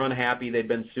petitioners were unhappy. They'd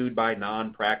been sued by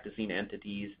non-practicing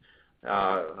entities.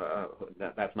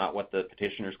 That's not what the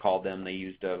petitioners called them. They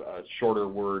used a shorter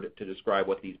word to describe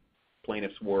what these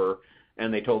plaintiffs were,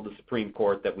 and they told the Supreme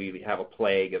Court that we have a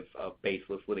plague of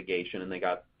baseless litigation, and they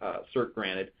got cert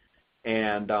granted.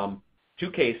 And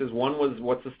two cases. One was,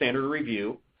 what's the standard of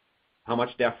review? How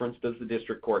much deference does the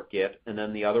district court get? And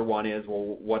then the other one is,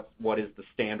 well, what is the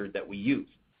standard that we use?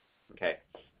 Okay.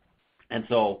 And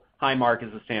so Highmark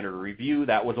is the standard of review.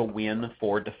 That was a win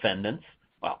for defendants.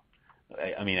 Well,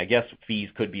 I guess fees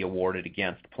could be awarded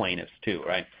against plaintiffs too,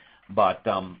 right? But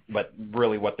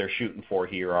really what they're shooting for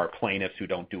here are plaintiffs who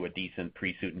don't do a decent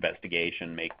pre-suit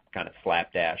investigation, make kind of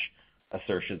slapdash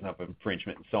assertions of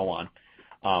infringement and so on.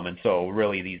 And so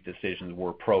really these decisions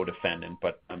were pro-defendant,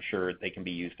 but I'm sure they can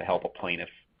be used to help a plaintiff,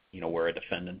 where a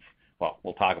defendant's, well,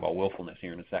 we'll talk about willfulness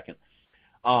here in a second.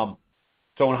 So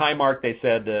in Highmark, they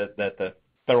said that the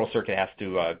Federal Circuit has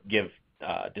to give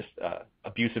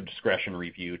abusive discretion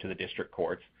review to the district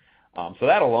courts. So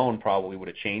that alone probably would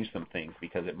have changed some things,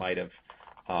 because it might have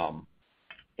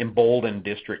emboldened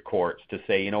district courts to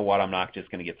say, you know what, I'm not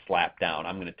just going to get slapped down.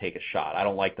 I'm going to take a shot. I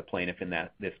don't like the plaintiff in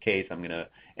this case. I'm going to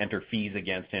enter fees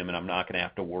against him, and I'm not going to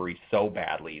have to worry so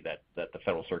badly that the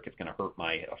Federal Circuit's going to hurt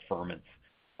my affirmance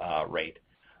rate.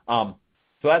 So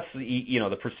that's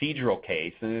the procedural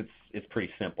case, and it's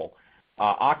pretty simple.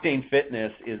 Octane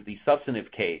Fitness is the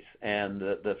substantive case, and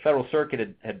the Federal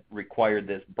Circuit had required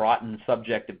this Broughton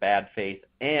subjective bad faith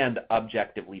and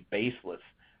objectively baseless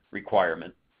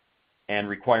requirement, and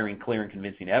requiring clear and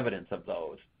convincing evidence of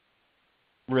those,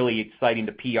 really citing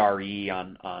the PRE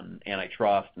on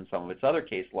antitrust and some of its other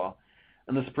case law.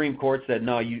 And the Supreme Court said,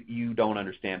 no, you don't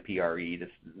understand PRE.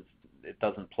 It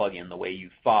doesn't plug in the way you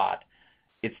thought.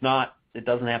 It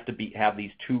doesn't have to have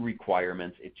these two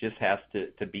requirements. It just has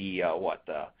to be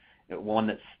one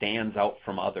that stands out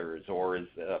from others or is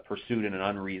pursued in an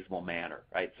unreasonable manner,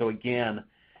 right? So again,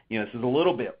 this is a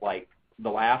little bit like the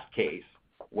last case,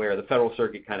 where the Federal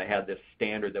Circuit kind of had this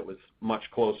standard that was much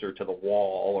closer to the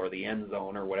wall or the end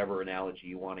zone or whatever analogy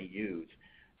you want to use.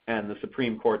 And the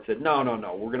Supreme Court said, no,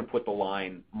 we're going to put the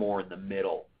line more in the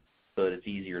middle so that it's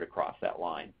easier to cross that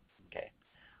line. Okay.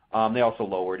 They also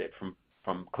lowered it from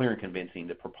clear and convincing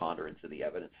to preponderance of the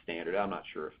evidence standard. I'm not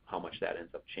sure how much that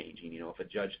ends up changing. If a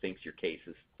judge thinks your case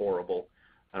is horrible,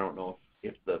 I don't know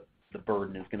if the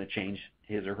burden is going to change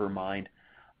his or her mind.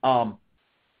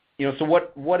 So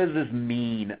what does this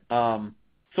mean?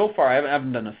 So far, I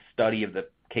haven't done a study of the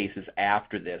cases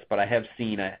after this, but I have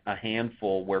seen a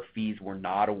handful where fees were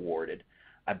not awarded.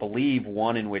 I believe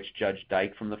one in which Judge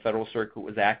Dyke from the Federal Circuit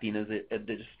was acting as a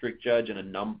district judge, and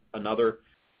another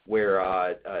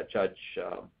where Judge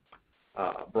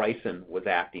Bryson was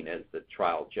acting as the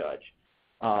trial judge.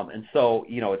 And so,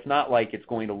 it's not like it's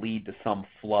going to lead to some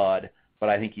flood, but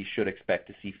I think you should expect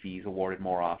to see fees awarded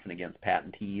more often against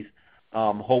patentees.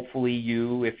 Hopefully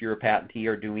you, if you're a patentee,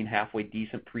 are doing halfway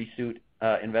decent pre-suit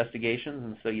investigations,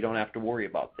 and so you don't have to worry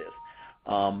about this.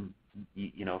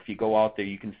 If you go out there,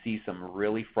 you can see some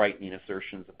really frightening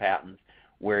assertions of patents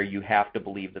where you have to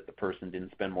believe that the person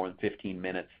didn't spend more than 15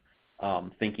 minutes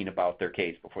thinking about their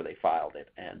case before they filed it.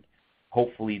 And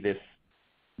hopefully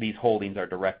these holdings are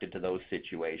directed to those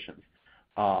situations.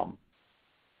 I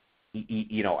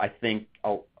think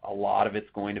a lot of it's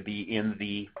going to be in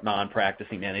the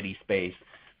non-practicing entity space,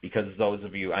 because those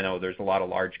of you, I know there's a lot of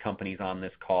large companies on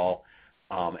this call,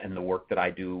 and the work that I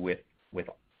do with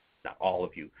not all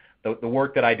of you, the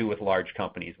work that I do with large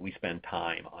companies, we spend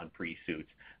time on pre-suits.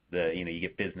 You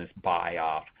get business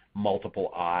buy-off,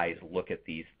 multiple eyes look at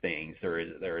these things.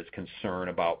 There is concern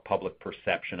about public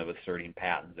perception of asserting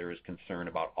patents. There is concern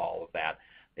about all of that.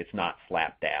 It's not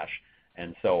slapdash,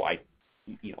 and so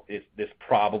this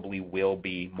probably will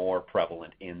be more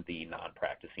prevalent in the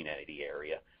non-practicing entity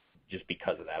area just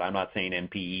because of that. I'm not saying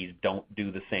NPEs don't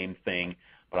do the same thing,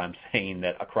 but I'm saying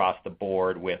that across the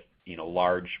board with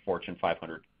large Fortune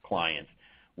 500 clients,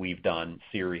 we've done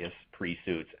serious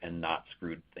pre-suits and not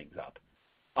screwed things up.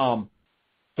 So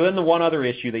then the one other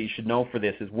issue that you should know for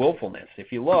this is willfulness.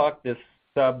 If you look, this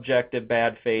subjective,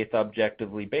 bad faith,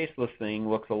 objectively baseless thing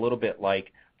looks a little bit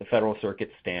like the Federal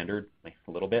Circuit standard, like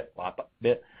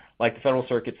the Federal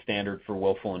Circuit standard for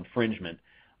willful infringement.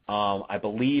 I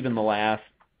believe in the last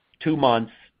 2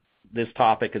 months, this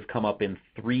topic has come up in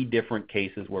 3 different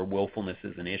cases where willfulness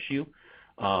is an issue.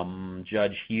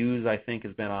 Judge Hughes, I think,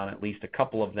 has been on at least a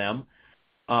couple of them,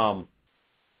 and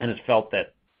has felt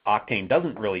that Octane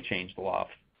doesn't really change the law of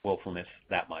willfulness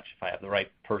that much, if I have the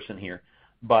right person here,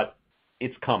 but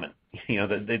it's coming.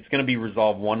 It's going to be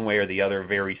resolved one way or the other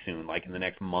very soon, like in the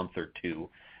next month or 2.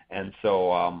 And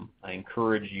so I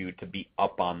encourage you to be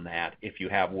up on that. If you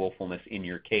have willfulness in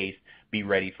your case, be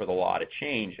ready for the law to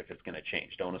change if it's going to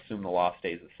change. Don't assume the law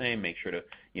stays the same. Make sure to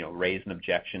raise an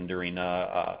objection during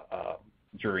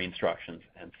jury instructions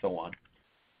and so on.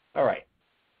 All right.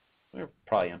 We're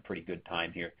probably on pretty good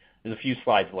time here. There's a few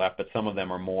slides left, but some of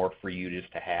them are more for you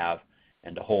just to have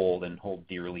and to hold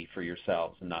dearly for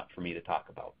yourselves and not for me to talk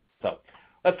about. So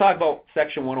let's talk about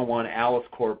Section 101, Alice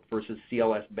Corp versus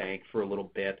CLS Bank for a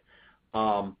little bit.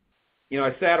 I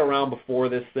sat around before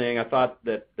this thing. I thought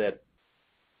that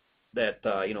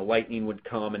Lightning would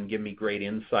come and give me great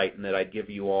insight, and that I'd give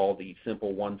you all the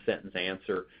simple one-sentence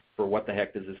answer for what the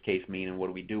heck does this case mean and what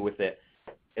do we do with it.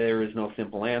 There is no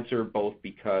simple answer, both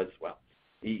because,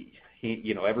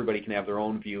 everybody can have their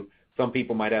own view. Some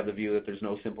people might have the view that there's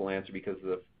no simple answer because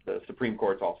the Supreme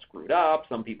Court's all screwed up.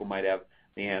 Some people might have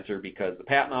the answer because the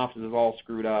patent office is all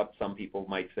screwed up. Some people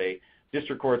might say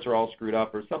district courts are all screwed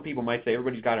up, or some people might say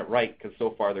everybody's got it right because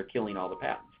so far they're killing all the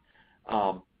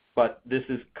patents. But this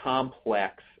is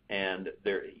complex, and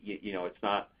it's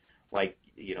not like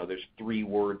there's 3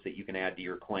 words that you can add to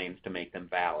your claims to make them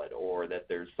valid, or that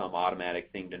there's some automatic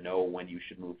thing to know when you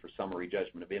should move for summary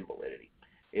judgment of invalidity.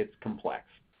 It's complex.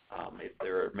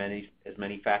 There are as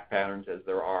many fact patterns as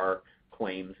there are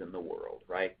claims in the world,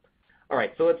 right? All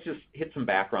right, so let's just hit some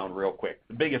background real quick.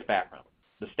 The biggest background,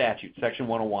 the statute, Section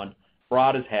 101,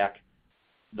 broad as heck.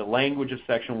 The language of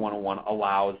Section 101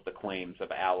 allows the claims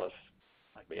of Alice.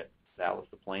 I forget, is Alice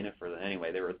the plaintiff?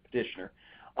 Anyway, they were the petitioner.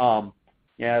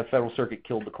 The Federal Circuit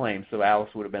killed the claim, so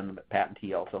Alice would have been the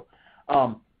patentee also.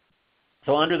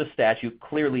 So under the statute,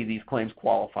 clearly these claims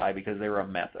qualify because they were a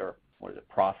method, or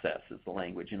process is the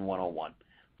language in 101.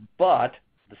 But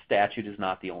the statute is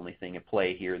not the only thing at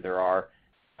play here. There are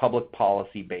public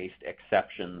policy-based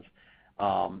exceptions.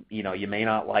 You may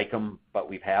not like them, but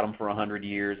we've had them for 100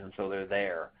 years, and so they're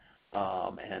there.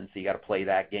 And so you got to play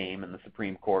that game, and the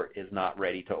Supreme Court is not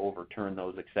ready to overturn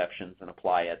those exceptions and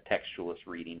apply a textualist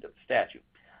reading to the statute.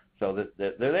 So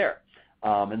they're there.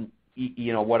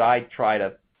 What I try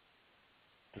to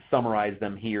summarize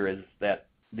them here is that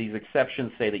these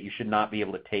exceptions say that you should not be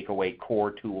able to take away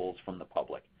core tools from the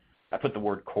public. I put the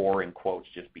word core in quotes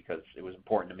just because it was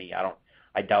important to me.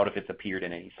 I doubt if it's appeared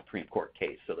in any Supreme Court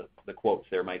case, so the quotes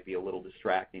there might be a little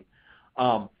distracting.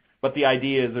 But the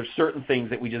idea is there's certain things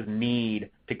that we just need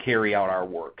to carry out our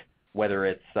work, whether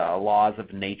it's laws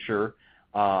of nature,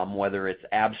 whether it's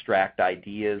abstract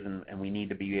ideas, and we need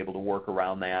to be able to work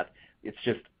around that. It's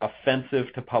just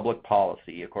offensive to public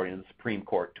policy, according to the Supreme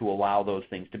Court, to allow those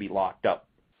things to be locked up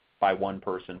by one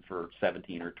person for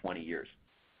 17 or 20 years.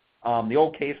 The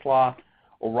old case law,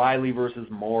 O'Reilly versus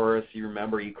Morris, you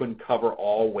remember you couldn't cover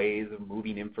all ways of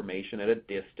moving information at a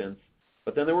distance.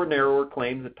 But then there were narrower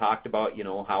claims that talked about,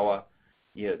 how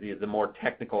the more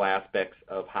technical aspects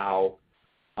of how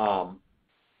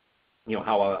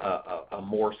how a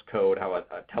Morse code, how a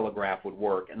telegraph would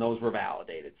work, and those were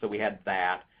validated. So we had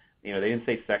that. They didn't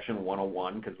say Section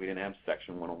 101 because we didn't have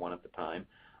Section 101 at the time,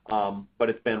 but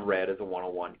it's been read as a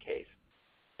 101 case.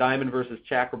 Diamond versus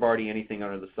Chakrabarty, anything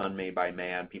under the sun made by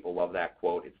man. People love that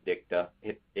quote. It's dicta.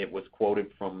 It was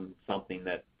quoted from something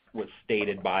that was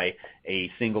stated by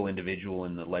a single individual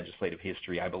in the legislative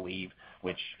history, I believe,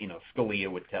 which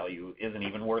Scalia would tell you isn't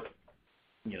even worth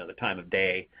the time of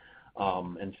day.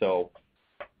 And so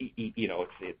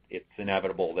it's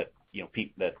inevitable that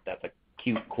that's a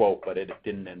cute quote, but it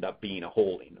didn't end up being a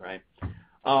holding, right?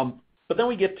 But then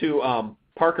we get to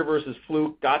Parker versus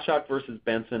Fluke, Gottschalk versus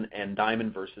Benson, and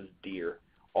Diamond versus Deere,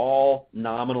 all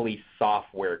nominally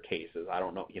software cases. I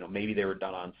don't know, maybe they were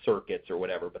done on circuits or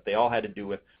whatever, but they all had to do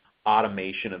with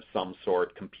automation of some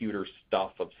sort, computer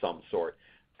stuff of some sort,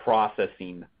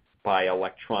 processing by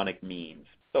electronic means.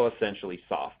 So essentially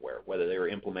software, whether they were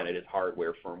implemented as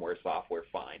hardware, firmware, software,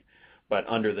 fine. But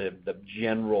under the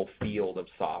general field of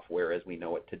software as we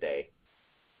know it today.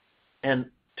 And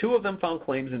two of them found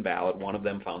claims invalid. One of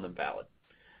them found them valid.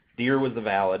 Deere was the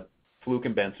valid. Fluke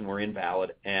and Benson were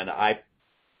invalid. And I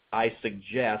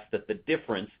suggest that the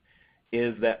difference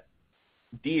is that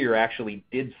Deere actually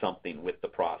did something with the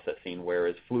processing,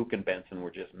 whereas Fluke and Benson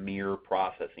were just mere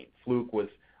processing. Fluke was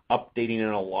updating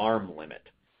an alarm limit.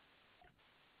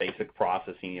 Basic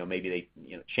processing, maybe they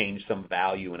changed some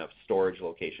value in a storage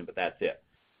location, but that's it.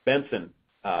 Benson,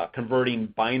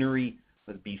 converting binary,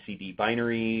 BCD,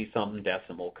 binary something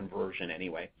decimal conversion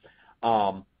anyway.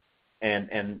 And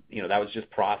that was just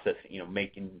processing,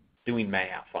 doing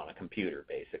math on a computer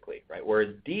basically, right?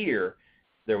 Whereas Deere,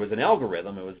 there was an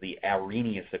algorithm, it was the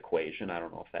Arrhenius equation, I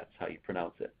don't know if that's how you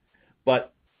pronounce it,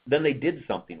 but then they did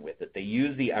something with it. They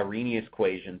used the Arrhenius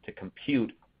equation to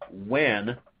compute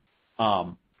when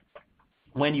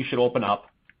you should open up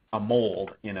a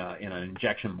mold in an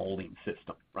injection molding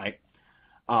system, right?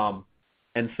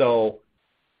 And so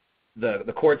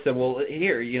the court said, well,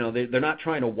 here, they're not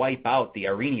trying to wipe out the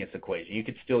Arrhenius equation. You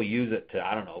could still use it to,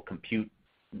 I don't know, compute,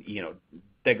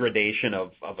 degradation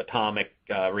of atomic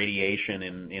radiation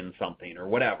in something or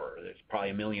whatever. There's probably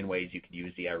a million ways you could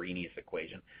use the Arrhenius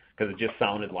equation because it just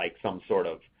sounded like some sort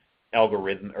of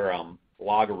algorithm or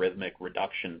logarithmic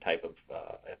reduction type of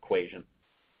equation.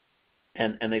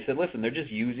 And they said, listen, they're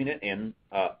just using it in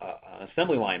an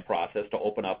assembly line process to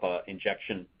open up a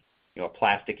injection, a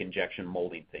plastic injection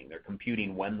molding thing. They're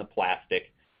computing when the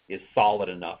plastic is solid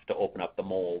enough to open up the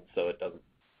mold so it doesn't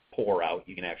pour out.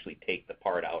 You can actually take the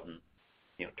part out and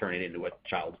turn it into a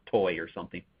child's toy or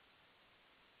something.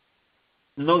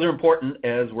 And those are important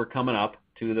as we're coming up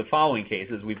to the following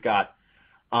cases. We've got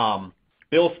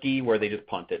Bilski, where they just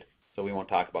punted, so we won't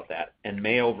talk about that, and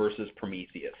Mayo versus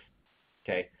Prometheus.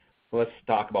 Okay. Let's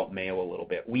talk about Mayo a little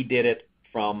bit. We did it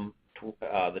from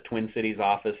the Twin Cities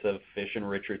office of Fish and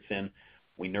Richardson.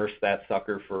 We nursed that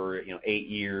sucker for 8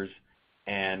 years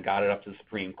and got it up to the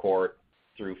Supreme Court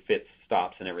through fits,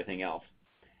 stops, and everything else.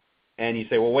 And you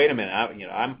say, well, wait a minute,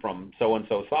 I'm from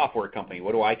so-and-so software company.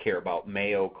 What do I care about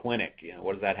Mayo Clinic?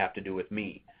 What does that have to do with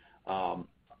me?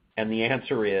 And the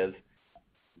answer is,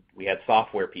 we had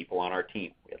software people on our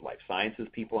team. We had life sciences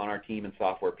people on our team and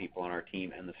software people on our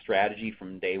team. And the strategy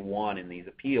from day one in these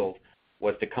appeals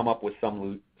was to come up with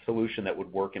some solution that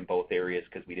would work in both areas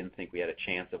because we didn't think we had a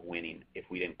chance of winning if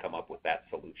we didn't come up with that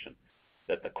solution.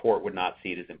 That the court would not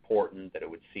see it as important, that it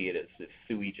would see it as this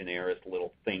sui generis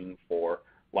little thing for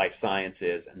life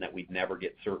sciences, and that we'd never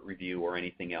get cert review or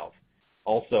anything else.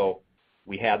 Also,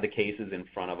 we had the cases in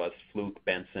front of us, Fluke,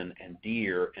 Benson, and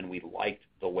Deere, and we liked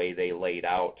the way they laid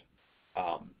out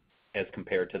as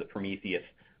compared to the Prometheus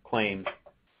claims.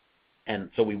 And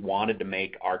so we wanted to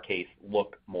make our case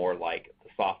look more like the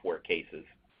software cases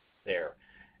there.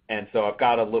 And so I've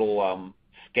got a little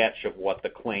sketch of what the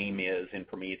claim is in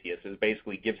Prometheus. It's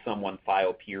basically give someone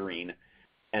thiopurine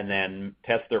and then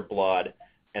test their blood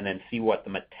and then see what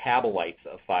the metabolites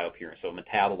of thiopurine. So a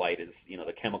metabolite is,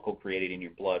 the chemical created in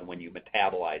your blood when you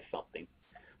metabolize something.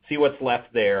 See what's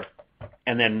left there,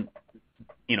 and then,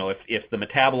 if the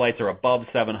metabolites are above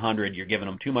 700, you're giving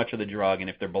them too much of the drug, and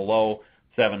if they're below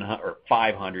 700 or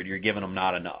 500, you're giving them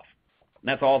not enough. And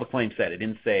that's all the claim said. It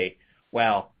didn't say,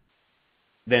 well,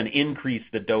 then increase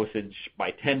the dosage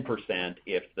by 10%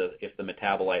 if the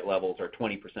metabolite levels are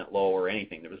 20% low or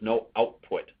anything. There was no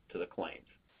output to the claims.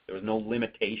 There was no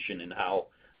limitation in how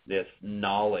this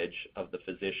knowledge of the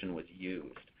physician was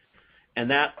used.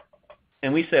 And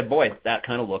we said, boy, that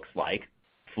kind of looks like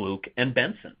Fluke and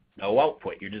Benson. No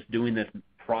output. You're just doing this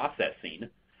processing,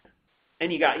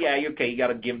 And you got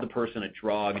to give the person a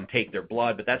drug and take their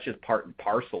blood, but that's just part and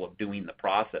parcel of doing the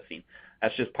processing.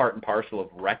 That's just part and parcel of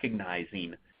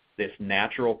recognizing this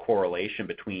natural correlation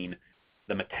between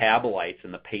the metabolites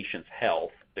and the patient's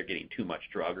health. They're getting too much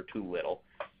drug or too little.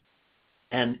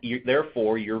 And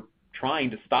therefore, you're trying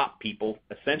to stop people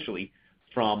essentially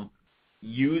from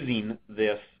using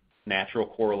this natural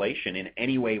correlation in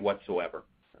any way whatsoever.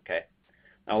 Okay.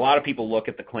 Now, a lot of people look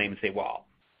at the claim and say, well,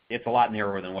 it's a lot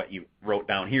narrower than what you wrote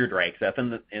down here, Dragset,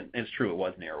 and it's true, it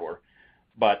was narrower.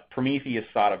 But Prometheus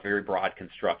sought a very broad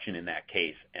construction in that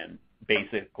case and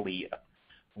basically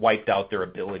wiped out their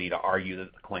ability to argue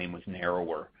that the claim was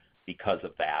narrower because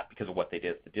of that, because of what they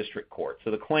did at the district court.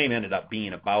 So the claim ended up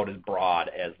being about as broad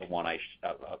as the one as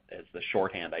the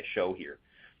shorthand I show here.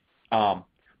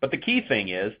 But the key thing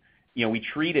is, we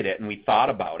treated it and we thought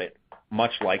about it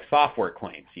much like software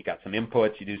claims. You got some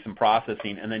inputs, you do some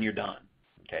processing, and then you're done.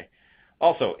 Okay.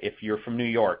 Also, if you're from New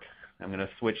York, I'm going to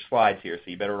switch slides here, so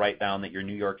you better write down that your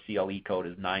New York CLE code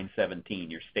is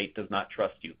 917. Your state does not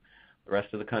trust you. The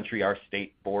rest of the country, our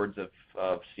state boards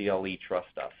of CLE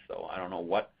trust us. So I don't know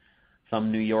what some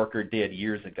New Yorker did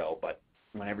years ago, but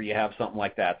whenever you have something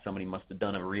like that, somebody must have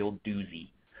done a real doozy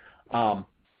to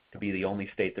be the only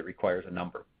state that requires a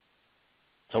number.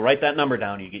 So write that number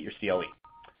down and you get your CLE.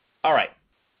 All right.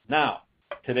 Now,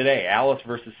 to today, Alice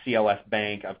versus CLS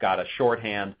Bank. I've got a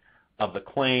shorthand of the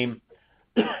claim.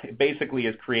 It basically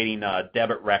is creating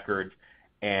debit records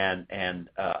and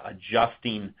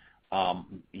adjusting,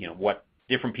 what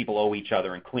different people owe each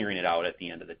other and clearing it out at the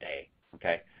end of the day.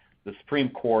 Okay. The Supreme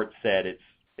Court said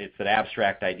it's an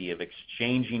abstract idea of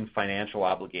exchanging financial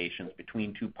obligations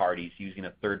between two parties using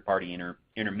a third-party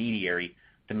intermediary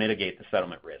to mitigate the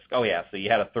settlement risk. Oh, yeah, so you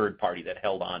had a third party that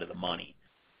held on to the money,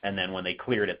 and then when they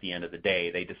cleared at the end of the day,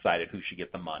 they decided who should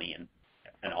get the money,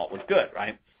 and all was good,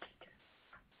 right?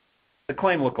 The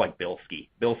claim looked like Bilski.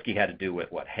 Bilski had to do with,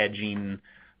 hedging,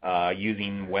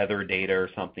 using weather data or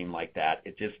something like that.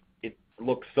 It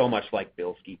looked so much like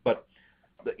Bilski, but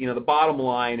the bottom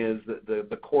line is that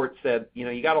the court said,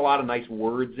 you got a lot of nice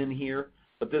words in here,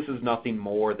 but this is nothing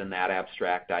more than that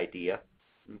abstract idea.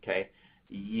 Okay,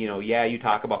 you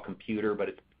talk about computer, but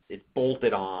it's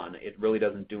bolted on. It really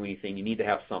doesn't do anything. You need to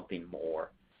have something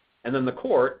more. And then the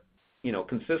court,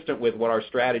 consistent with what our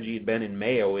strategy had been in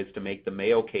Mayo, is to make the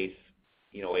Mayo case,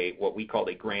 what we called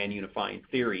a grand unifying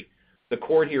theory. The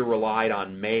court here relied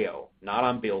on Mayo, not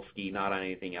on Bilski, not on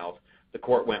anything else. The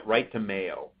court went right to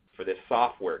Mayo for this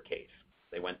software case.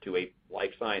 They went to a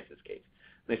life sciences case.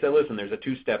 And they said, listen, there's a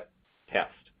two-step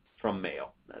test from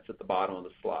Mayo. That's at the bottom of the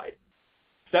slide.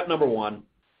 Step number one,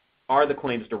 are the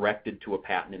claims directed to a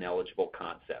patent-ineligible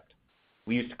concept?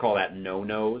 We used to call that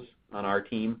no-nos on our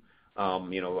team. A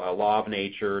law of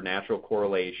nature, natural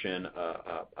correlation,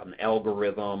 an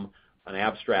algorithm, an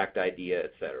abstract idea,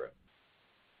 etc.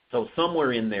 So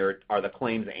somewhere in there are the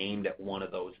claims aimed at one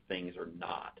of those things or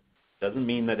not. Doesn't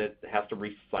mean that it has to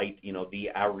recite, the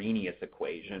Arrhenius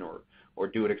equation or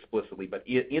do it explicitly, but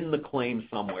in the claim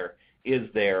somewhere is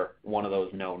there one of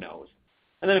those no-nos.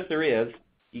 And then if there is,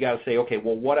 you got to say, okay,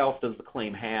 well, what else does the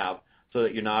claim have so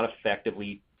that you're not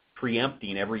effectively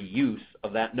preempting every use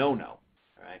of that no-no,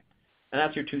 all right? And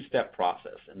that's your two-step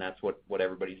process, and that's what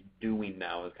everybody's doing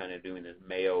now, is kind of doing this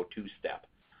Mayo two-step.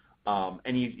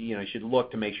 And you should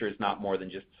look to make sure it's not more than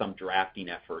just some drafting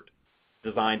effort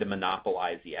designed to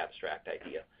monopolize the abstract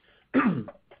idea.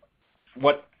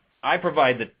 What I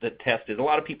provide the test is, a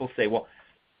lot of people say, well,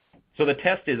 so the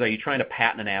test is, are you trying to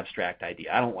patent an abstract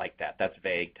idea? I don't like that. That's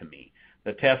vague to me.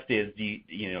 The test is, do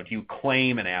you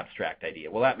claim an abstract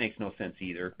idea? Well, that makes no sense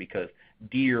either, because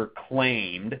Deere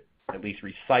claimed, at least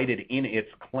recited in its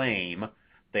claim,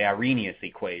 the Arrhenius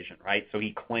equation, right? So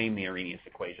he claimed the Arrhenius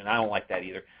equation. I don't like that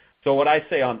either. So what I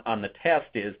say on the test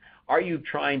is, are you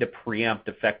trying to preempt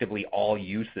effectively all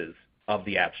uses of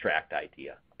the abstract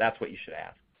idea? That's what you should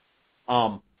ask.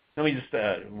 Let me just,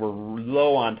 we're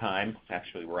low on time.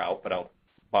 Actually, we're out, but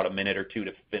about a minute or two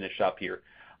to finish up here.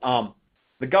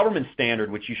 The government standard,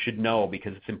 which you should know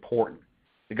because it's important,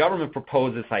 the government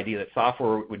proposed this idea that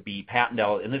software would be patent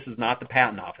eligible, and this is not the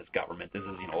patent office government. This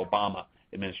is, Obama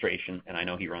administration, and I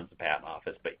know he runs the patent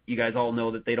office, but you guys all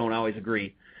know that they don't always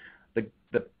agree.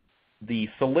 The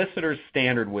solicitor's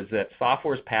standard was that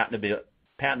software is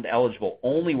patent eligible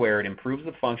only where it improves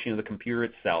the function of the computer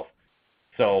itself.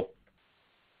 So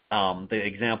the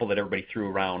example that everybody threw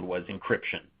around was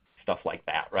encryption, stuff like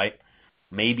that, right?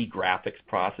 Maybe graphics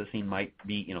processing might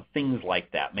be, things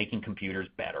like that, making computers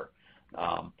better.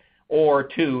 Or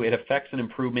two, it affects an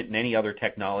improvement in any other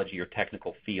technology or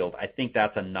technical field. I think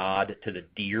that's a nod to the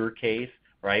Deere case,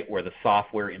 right, where the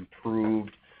software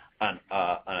improved an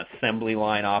assembly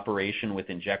line operation with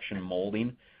injection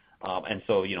molding. And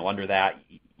so, under that,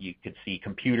 you could see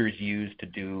computers used to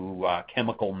do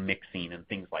chemical mixing and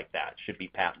things like that. It should be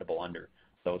patentable under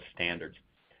those standards.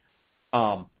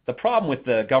 The problem with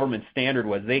the government standard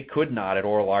was they could not, at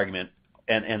oral argument,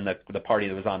 and the party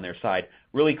that was on their side,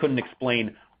 really couldn't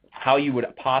explain how you would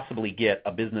possibly get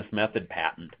a business method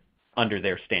patent under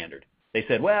their standard. They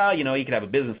said, well, you could have a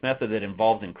business method that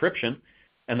involves encryption,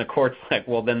 and the court's like,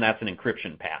 well, then that's an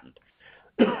encryption patent.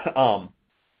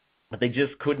 But they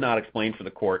just could not explain for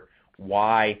the court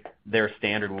why their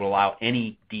standard would allow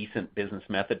any decent business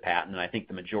method patent. And I think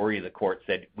the majority of the court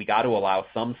said we got to allow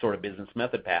some sort of business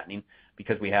method patenting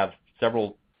because we have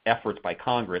several efforts by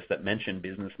Congress that mention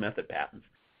business method patents.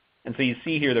 And so you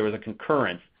see here there was a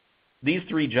concurrence. These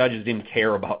three judges didn't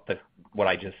care about what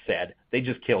I just said. They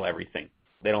just kill everything.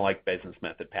 They don't like business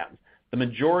method patents. The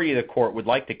majority of the court would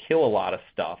like to kill a lot of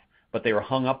stuff, but they were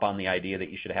hung up on the idea that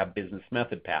you should have business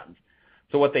method patents.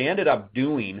 So what they ended up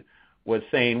doing was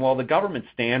saying, well, the government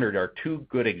standard are two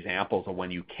good examples of when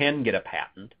you can get a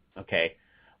patent, okay,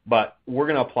 but we're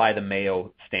going to apply the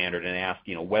Mayo standard and ask,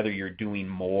 whether you're doing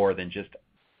more than just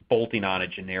bolting on a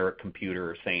generic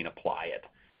computer or saying apply it.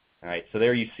 All right, so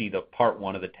there you see the part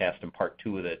 1 of the test and part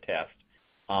 2 of the test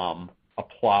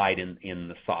applied in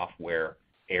the software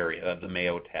area of the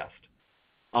Mayo test.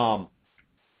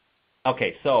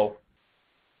 Okay, so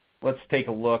let's take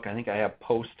a look. I think I have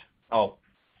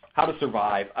how to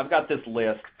survive. I've got this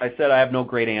list. I said I have no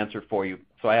great answer for you,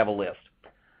 so I have a list.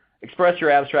 Express your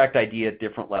abstract idea at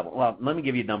different levels. Well, let me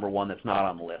give you number 1 that's not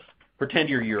on the list. Pretend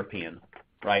you're European,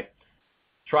 right?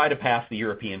 Try to pass the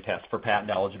European test for patent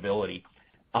eligibility.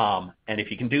 And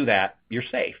if you can do that, you're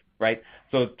safe, right?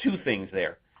 So 2 things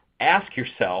there. Ask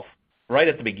yourself right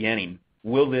at the beginning,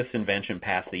 will this invention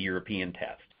pass the European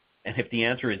test? And if the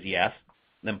answer is yes,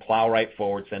 then plow right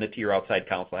forward, send it to your outside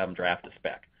counsel, have them draft a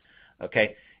spec.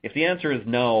 Okay? If the answer is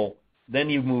no, then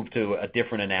you move to a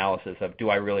different analysis of, do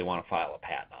I really want to file a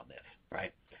patent on this,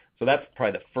 right? So that's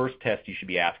probably the first test you should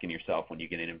be asking yourself when you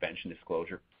get an invention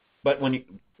disclosure. But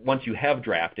once you have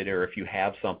drafted, or if you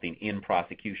have something in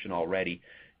prosecution already,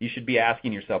 you should be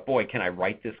asking yourself, boy, can I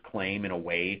write this claim in a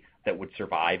way that would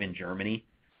survive in Germany?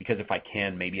 Because if I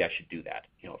can, maybe I should do that.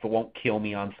 If it won't kill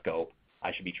me on scope,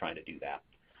 I should be trying to do that.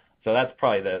 So that's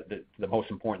probably the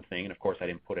most important thing. And of course, I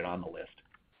didn't put it on the list.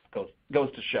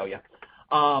 Goes to show you.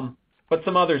 But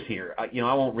some others here. I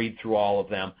won't read through all of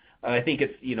them. I think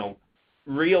it's,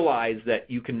 realize that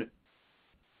you can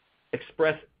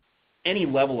express any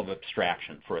level of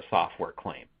abstraction for a software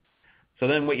claim. So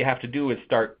then what you have to do is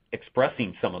start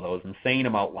expressing some of those and saying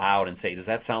them out loud and say, does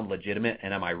that sound legitimate?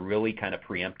 And am I really kind of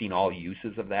preempting all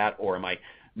uses of that? Or am I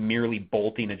merely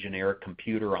bolting a generic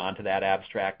computer onto that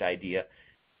abstract idea?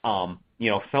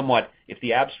 Somewhat, if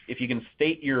you can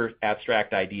state your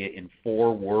abstract idea in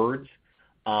 4 words,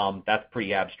 that's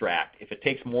pretty abstract. If it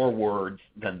takes more words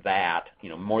than that,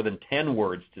 more than 10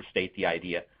 words to state the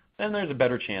idea, then there's a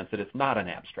better chance that it's not an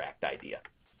abstract idea.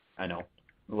 I know,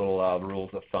 little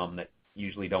rules of thumb that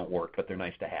usually don't work, but they're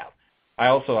nice to have.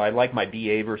 I like my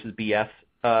BA versus BS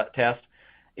test.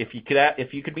 If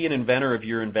you could be an inventor of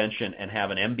your invention and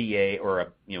have an MBA or a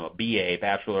BA,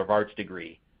 Bachelor of Arts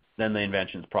degree, then the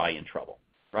invention's probably in trouble,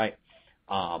 right?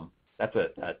 That's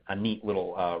a neat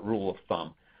little rule of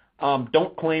thumb.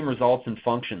 Don't claim results and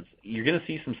functions. You're going to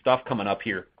see some stuff coming up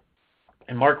here,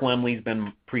 and Mark Lemley's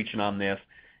been preaching on this,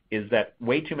 is that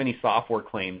way too many software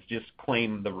claims just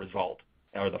claim the result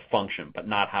or the function, but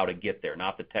not how to get there,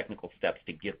 not the technical steps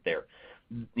to get there.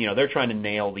 They're trying to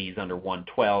nail these under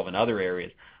 112 and other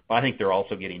areas, but I think they're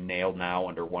also getting nailed now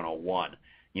under 101.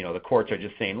 The courts are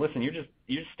just saying, listen, you're just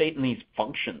stating these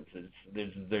functions.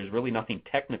 There's really nothing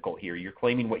technical here. You're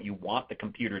claiming what you want the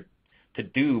computer to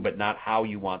do, but not how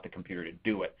you want the computer to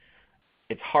do it.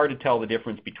 It's hard to tell the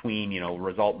difference between,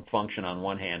 result and function on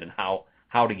one hand and how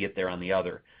to get there on the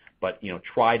other. But,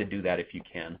 try to do that if you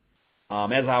can.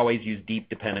 As always, use deep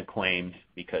dependent claims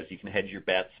because you can hedge your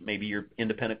bets. Maybe your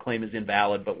independent claim is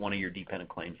invalid, but one of your dependent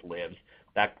claims lives.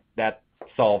 That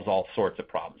solves all sorts of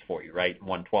problems for you, right?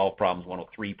 112 problems,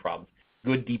 103 problems.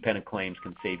 Good dependent claims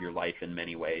can save your life in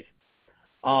many ways.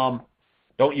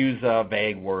 Don't use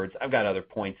vague words. I've got other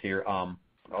points here. I'll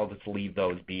just leave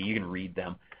those be. You can read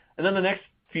them. And then the next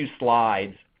few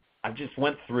slides, I just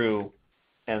went through,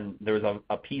 and there was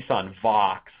a piece on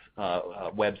Vox, a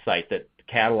website that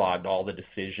cataloged all the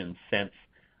decisions since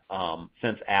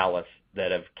Alice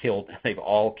that have killed. They've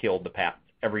all killed the patents,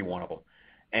 every one of them.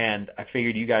 And I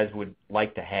figured you guys would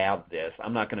like to have this.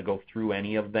 I'm not going to go through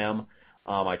any of them.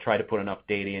 I try to put enough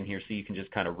data in here so you can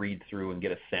just kind of read through and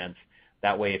get a sense.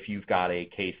 That way, if you've got a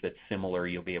case that's similar,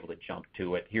 you'll be able to jump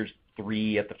to it. Here's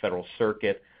 3 at the Federal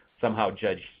Circuit. Somehow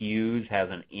Judge Hughes has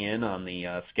an in on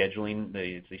the scheduling,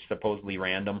 the supposedly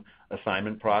random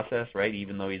assignment process, right?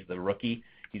 Even though he's the rookie,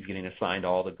 he's getting assigned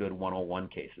all the good 101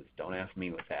 cases. Don't ask me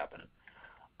what's happening.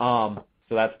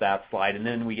 So that's that slide. And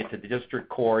then we get to the district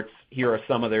courts. Here are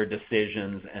some of their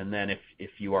decisions. And then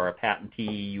if you are a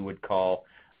patentee, you would call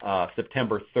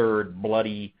September 3rd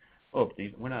bloody,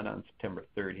 we're not on September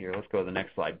 3rd here. Let's go to the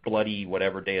next slide. Bloody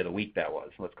whatever day of the week that was.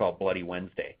 Let's call it Bloody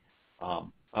Wednesday.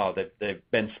 They've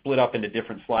been split up into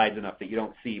different slides enough that you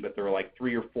don't see, but there are like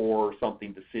 3 or 4 or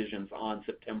something decisions on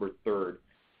September 3rd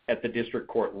at the district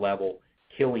court level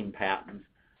killing patents.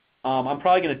 I'm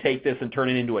probably going to take this and turn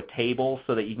it into a table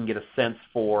so that you can get a sense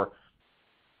for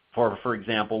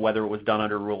example, whether it was done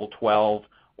under Rule 12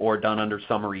 or done under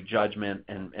summary judgment,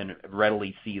 and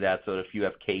readily see that, so that if you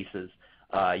have cases,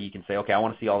 you can say, okay, I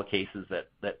want to see all the cases that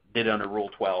did it under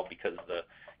Rule 12 because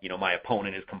my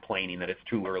opponent is complaining that it's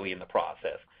too early in the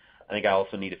process. I think I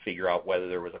also need to figure out whether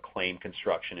there was a claim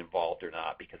construction involved or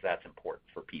not, because that's important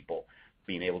for people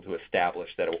being able to establish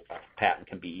that a patent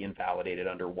can be invalidated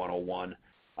under 101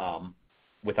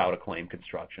 without a claim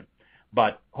construction.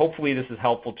 But hopefully this is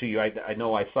helpful to you. I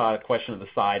know I saw a question on the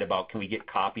side about can we get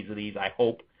copies of these. I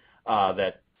hope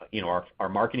that our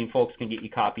marketing folks can get you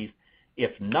copies.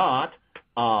 If not,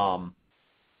 I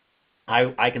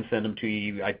can send them to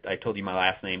you. I told you my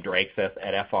last name,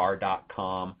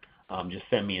 dragseth@fr.com. Just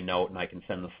send me a note and I can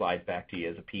send the slides back to you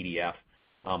as a PDF.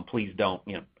 Please don't,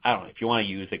 I don't know, if you want to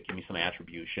use it, give me some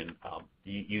attribution.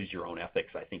 Use your own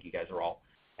ethics. I think you guys are all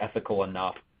ethical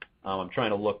enough. I'm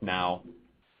trying to look now.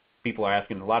 People are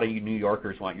asking, a lot of you New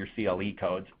Yorkers want your CLE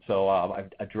codes, so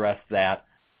I've addressed that.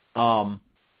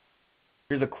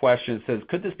 Here's a question. It says,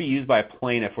 could this be used by a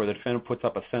plaintiff where the defendant puts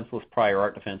up a senseless prior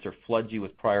art defense or floods you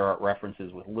with prior art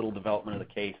references with little development of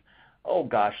the case? Oh,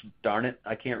 gosh, darn it.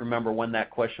 I can't remember when that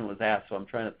question was asked, so I'm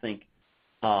trying to think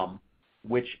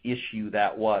which issue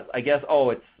that was. I guess,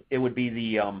 it would be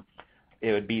the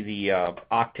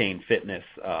Octane Fitness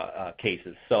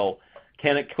cases. So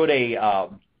could a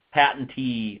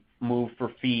patentee move for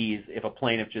fees if a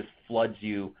plaintiff just floods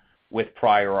you with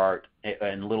prior art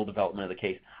and little development of the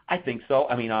case? I think so.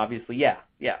 I mean, obviously, yeah,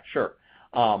 sure.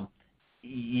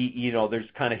 There's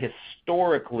kind of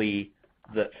historically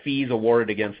the fees awarded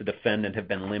against a defendant have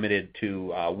been limited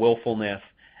to willfulness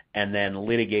and then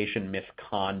litigation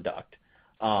misconduct.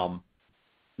 I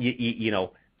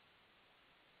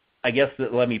guess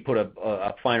let me put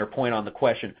a finer point on the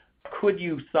question. Could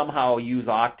you somehow use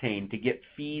Octane to get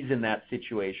fees in that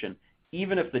situation,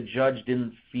 even if the judge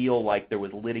didn't feel like there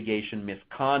was litigation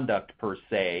misconduct per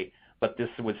se, but this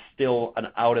was still an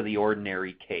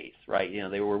out-of-the-ordinary case, right?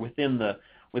 They were within the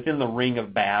ring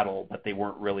of battle, but they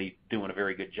weren't really doing a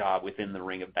very good job within the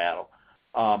ring of battle.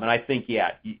 And I think,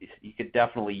 you could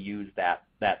definitely use that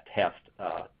test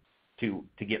to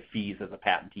get fees as a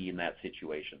patentee in that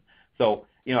situation. So,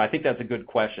 I think that's a good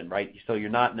question, right? So you're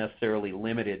not necessarily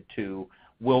limited to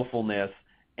willfulness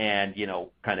and,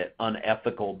 kind of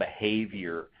unethical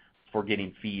behavior for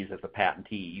getting fees as a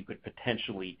patentee. You could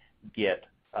potentially get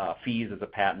fees as a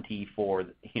patentee for,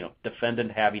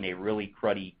 defendant having a really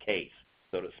cruddy case,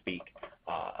 so to speak,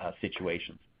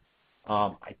 situations.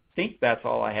 I think that's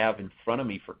all I have in front of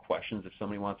me for questions. If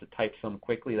somebody wants to type some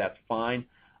quickly, that's fine.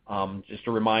 Just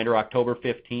a reminder, October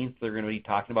 15th, they're going to be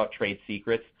talking about trade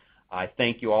secrets. I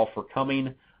thank you all for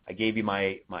coming. I gave you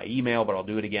my email, but I'll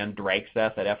do it again,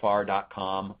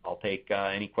 dragseth@fr.com. I'll take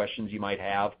any questions you might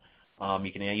have.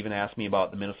 You can even ask me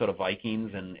about the Minnesota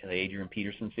Vikings and the Adrian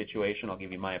Peterson situation. I'll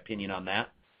give you my opinion on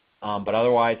that. But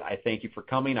otherwise, I thank you for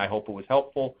coming. I hope it was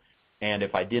helpful. And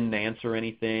if I didn't answer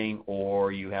anything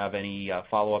or you have any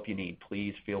follow-up you need,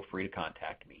 please feel free to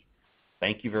contact me.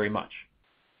 Thank you very much.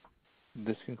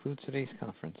 This concludes today's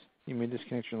conference. You may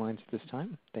disconnect your lines at this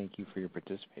time. Thank you for your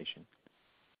participation.